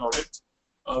internal audit,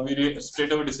 we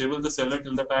straight away disable the seller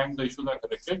till the time the issues are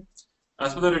corrected.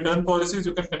 As for the return policies,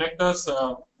 you can connect us,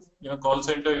 call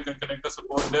center, you can connect us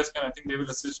support desk, and I think they will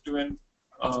assist you in,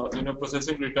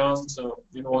 processing returns,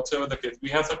 whatsoever the case. We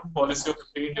have certain policy of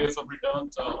 15 days of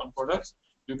returns on products.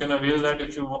 You can avail that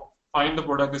if you find the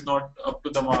product is not up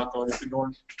to the mark, or if you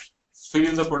don't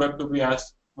feel the product to be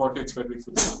as what you expect it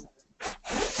to be.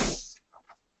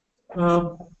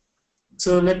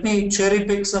 So let me cherry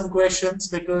pick some questions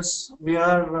because we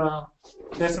are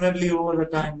definitely over the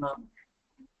time now.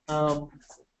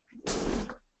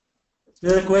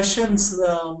 There are questions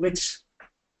which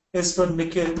is for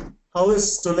Nikhil. How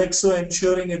is Tolexo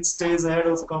ensuring it stays ahead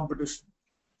of competition?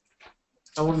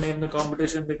 I won't name the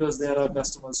competition because they are our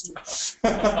customers too.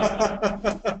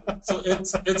 So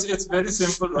it's very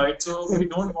simple, right? So we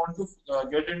don't want to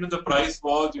get into the price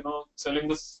wars, selling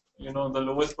this, the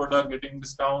lowest product, getting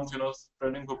discounts,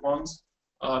 spreading coupons.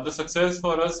 The success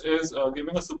for us is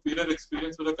giving a superior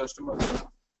experience to the customer.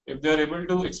 If they are able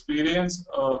to experience,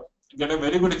 get a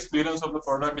very good experience of the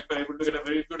product, if they are able to get a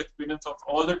very good experience of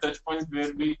all the touch points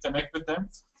where we connect with them,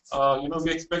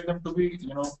 we expect them to be,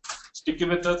 sticky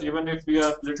with us, even if we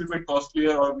are a little bit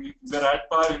costlier or we're at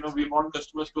par. We want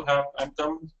customers to have and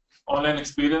come online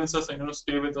experience us and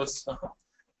stay with us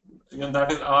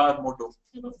that is our motto.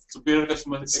 Superior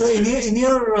customer So, experience. in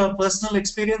your personal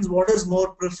experience, what is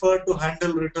more preferred to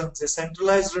handle returns? A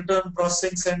centralized return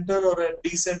processing center or a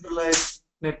decentralized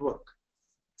network?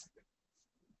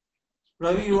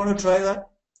 Ravi, you want to try that?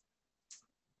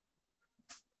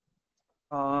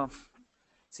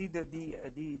 See, the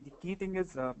key thing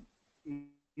is that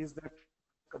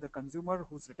the consumer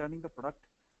who's returning the product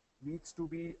needs to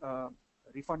be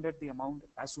refunded the amount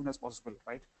as soon as possible,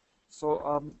 right?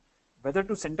 So whether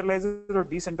to centralize it or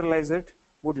decentralize it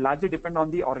would largely depend on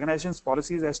the organization's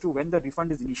policies as to when the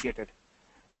refund is initiated.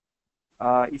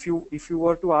 If you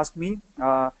were to ask me,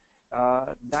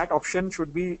 that option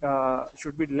should be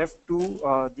left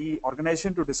to the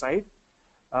organization to decide,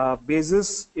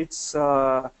 basis its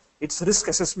risk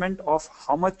assessment of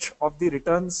how much of the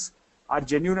returns are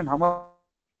genuine and how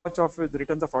much of the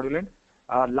returns are fraudulent.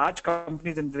 Large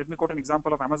companies, and let me quote an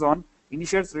example of Amazon,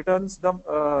 initiates returns the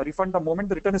refund the moment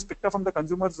the return is picked up from the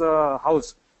consumer's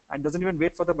house and doesn't even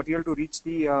wait for the material to reach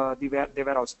the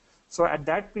warehouse. So at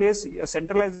that place, a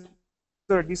centralized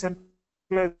or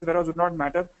decentralized warehouse would not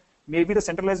matter. Maybe the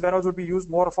centralized warehouse would be used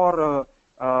more for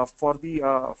the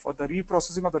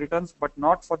reprocessing of the returns, but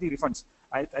not for the refunds.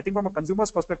 I think from a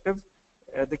consumer's perspective,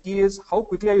 the key is how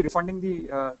quickly are you refunding the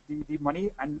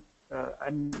money, and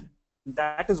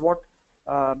that is what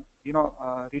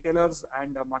retailers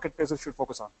and marketplaces should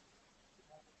focus on.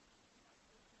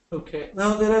 Okay.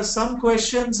 Now there are some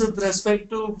questions with respect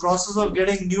to process of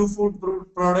getting new food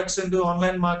products into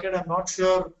online market. I'm not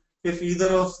sure if either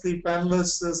of the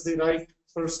panelists is the right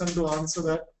person to answer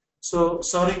that. So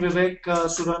sorry, Vivek,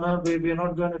 Surana, we are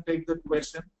not going to take that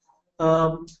question.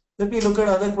 Let me look at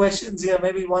other questions here.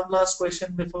 Maybe one last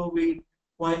question before we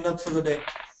wind up for the day.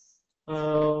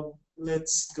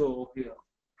 Let's go here.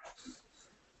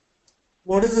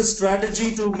 What is the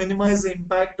strategy to minimize the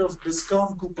impact of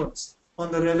discount coupons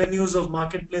on the revenues of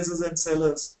marketplaces and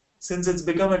sellers, since it's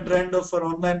become a trend for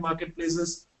online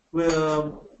marketplaces with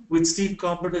steep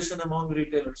competition among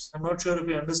retailers? I'm not sure if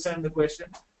you understand the question,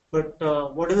 but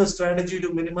what is the strategy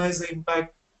to minimize the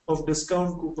impact of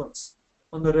discount coupons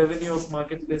on the revenue of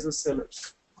marketplaces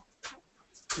sellers?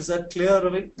 Is that clear,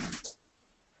 Ravi?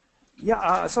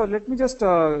 Yeah, so let me just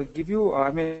give you,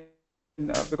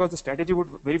 because the strategy would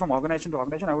vary from organization to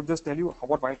organization, I would just tell you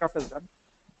what Wildcraft has done.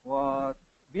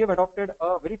 We have adopted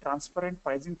a very transparent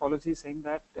pricing policy saying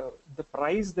that the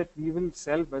price that we will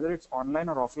sell, whether it's online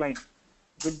or offline,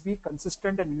 will be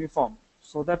consistent and uniform,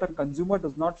 so that a consumer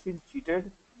does not feel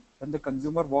cheated when the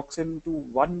consumer walks into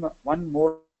one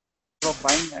mode of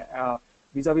buying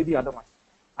vis-a-vis the other one.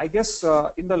 I guess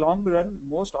in the long run,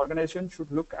 most organizations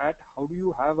should look at how do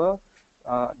you have a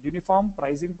uniform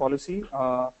pricing policy,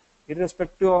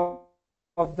 irrespective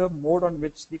of the mode on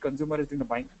which the consumer is doing the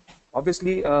buying.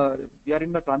 Obviously, we are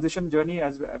in a transition journey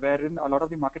wherein a lot of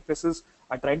the marketplaces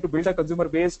are trying to build a consumer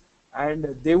base, and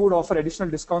they would offer additional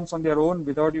discounts on their own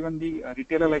without even the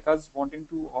retailer like us wanting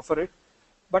to offer it.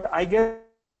 But I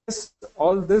guess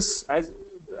all this, as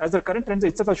the current trends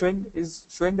itself are showing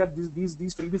that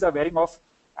these freebies are wearing off,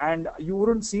 and you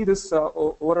wouldn't see this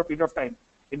over a period of time.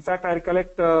 In fact, I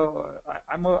recollect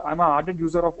I'm an ardent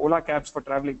user of Ola cabs for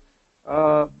traveling.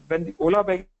 When the Ola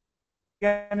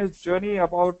began its journey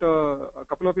about a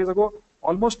couple of years ago,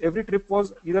 almost every trip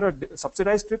was either a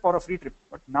subsidized trip or a free trip.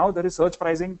 But now there is surge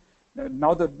pricing.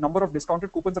 Now the number of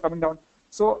discounted coupons are coming down.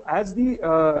 So as the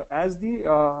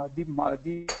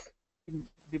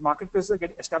marketplaces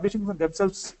get establishing for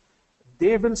themselves,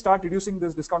 they will start reducing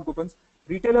these discount coupons.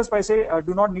 Retailers, per se,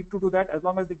 do not need to do that as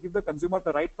long as they give the consumer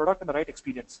the right product and the right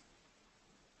experience.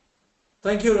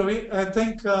 Thank you, Ravi. I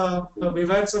think we've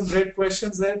had some great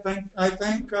questions there. I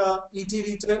thank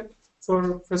ETRetail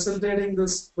for facilitating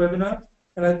this webinar,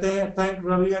 and I thank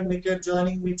Ravi and Niket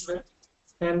joining me today,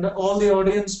 and all the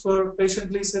audience for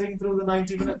patiently sitting through the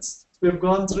 90 minutes. We've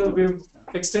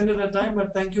extended our time,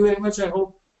 but thank you very much. I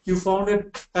hope you found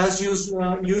it as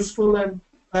useful and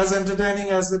as entertaining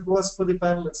as it was for the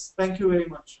panelists. Thank you very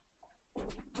much.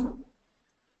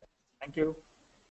 Thank you.